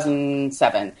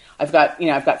 2007. I've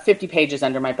got 50 pages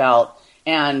under my belt,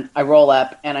 And I roll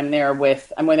up, and I'm there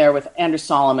with Andrew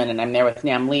Solomon, and I'm there with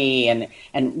Nam Lee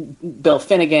and Bill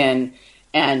Finnegan,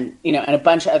 and and a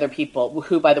bunch of other people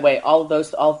who, by the way, all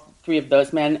three of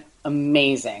those men,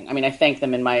 amazing. I mean, I thank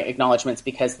them in my acknowledgments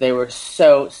because they were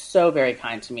so very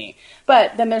kind to me.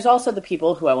 But then there's also the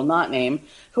people who I will not name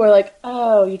who are like,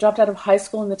 "Oh, you dropped out of high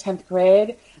school in the 10th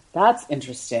grade? That's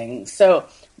interesting. So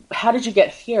how did you get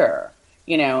here?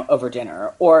 Over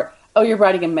dinner?" Or, "Oh, you're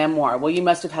writing a memoir. Well, you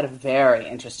must have had a very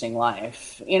interesting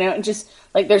life." And just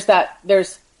like there's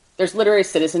literary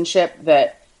citizenship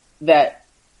that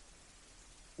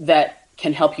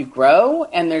can help you grow,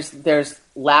 and there's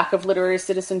lack of literary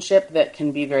citizenship that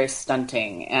can be very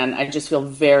stunting. And I just feel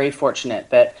very fortunate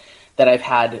that I've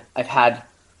had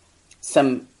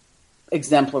some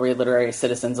exemplary literary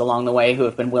citizens along the way who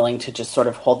have been willing to just sort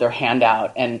of hold their hand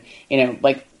out. And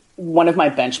like one of my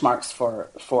benchmarks for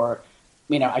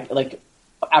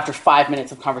after 5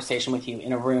 minutes of conversation with you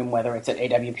in a room, whether it's at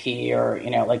AWP or,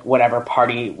 like whatever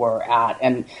party we're at,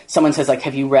 and someone says like,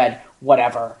 "Have you read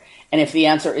whatever?" And if the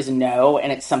answer is no,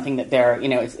 and it's something that they're,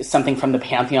 it's something from the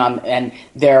Pantheon and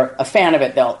they're a fan of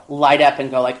it, they'll light up and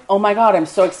go like, "Oh my God, I'm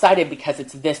so excited because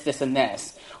it's this, this, and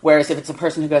this." Whereas if it's a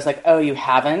person who goes like, "Oh, you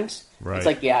haven't?" Right. It's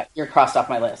like, "Yeah, you're crossed off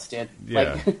my list, dude."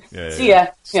 Yeah. Like, see ya.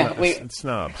 It's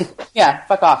snobs. Yeah,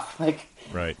 fuck off. Like,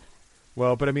 right.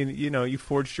 Well, but I mean, you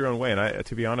forged your own way, and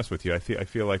to be honest with you, I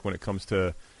feel like when it comes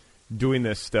to doing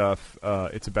this stuff,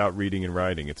 it's about reading and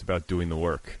writing. It's about doing the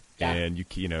work, and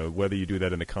whether you do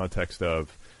that in the context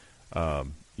of,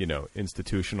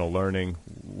 institutional learning,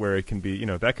 where it can be,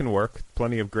 that can work.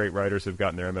 Plenty of great writers have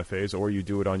gotten their MFAs, or you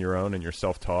do it on your own and you're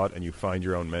self-taught and you find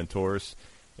your own mentors,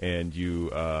 and you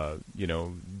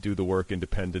do the work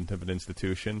independent of an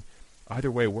institution. Either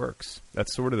way works.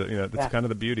 That's sort of that's kind of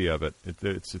the beauty of it.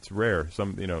 It's rare.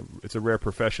 It's a rare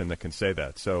profession that can say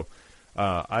that. So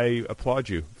I applaud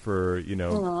you for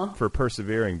for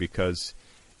persevering, because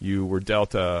you were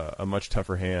dealt a much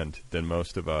tougher hand than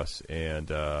most of us,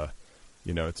 and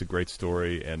it's a great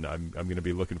story. And I'm going to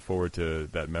be looking forward to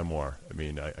that memoir. I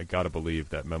mean, I got to believe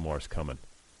that memoir's coming.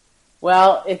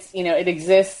 Well, it's it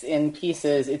exists in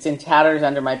pieces. It's in tatters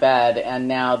under my bed, and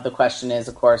now the question is,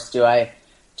 of course, do I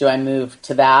move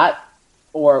to that,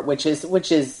 or which is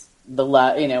the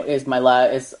love, is my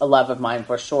love, is a love of mine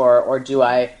for sure, or do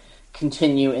I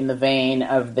continue in the vein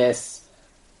of this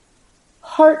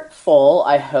heartful,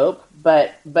 I hope,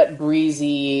 but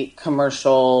breezy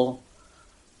commercial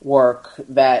work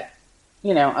that,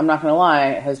 I'm not going to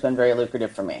lie, has been very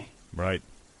lucrative for me. Right.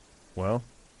 Well,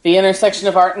 the intersection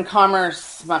of art and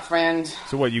commerce, my friend.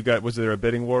 So what you got? Was there a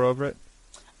bidding war over it?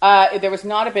 There was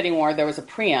not a bidding war. There was a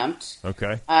preempt.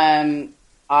 Okay.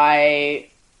 I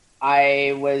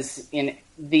was in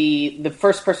the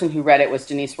first person who read it was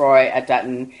Denise Roy at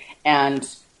Dutton, and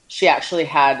she actually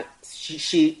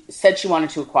she said she wanted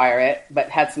to acquire it, but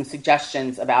had some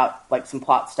suggestions about like some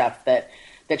plot stuff that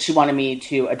she wanted me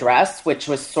to address, which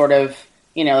was sort of,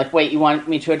 like, wait, you want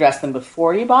me to address them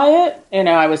before you buy it?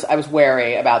 I was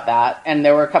wary about that, and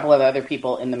there were a couple of other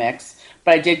people in the mix.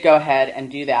 But I did go ahead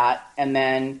and do that, and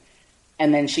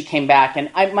then she came back, and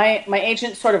my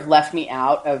agent sort of left me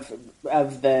out of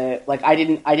the, like, I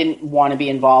didn't want to be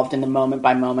involved in the moment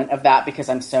by moment of that because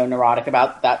I'm so neurotic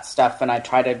about that stuff, and I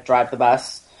try to drive the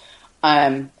bus.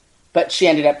 But she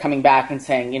ended up coming back and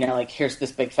saying, like, here's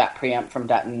this big fat preempt from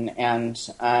Dutton, and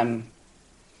and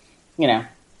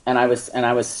I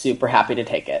was super happy to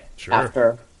take it. Sure.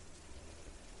 After.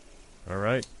 All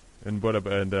right. And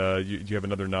do you have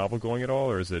another novel going at all,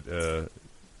 or is it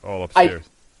all upstairs?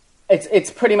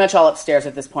 It's pretty much all upstairs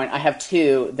at this point. I have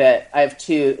two.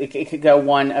 It could go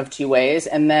one of two ways,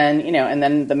 and then and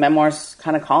then the memoir's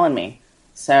kind of calling me.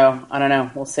 So I don't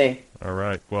know. We'll see. All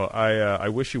right. Well, I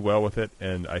wish you well with it,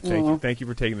 and I thank you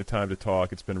for taking the time to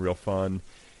talk. It's been real fun,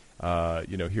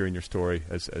 hearing your story,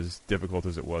 as difficult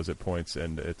as it was at points,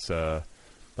 and it's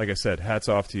like I said, hats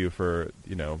off to you for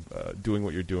doing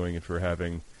what you're doing and for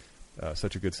having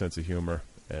such a good sense of humor.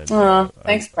 And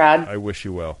thanks, Brad. I wish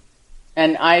you well.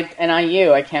 And I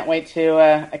can't wait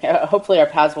to. Hopefully, our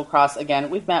paths will cross again.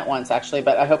 We've met once, actually,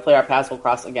 but hopefully, our paths will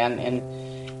cross again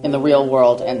in the real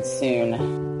world and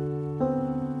soon.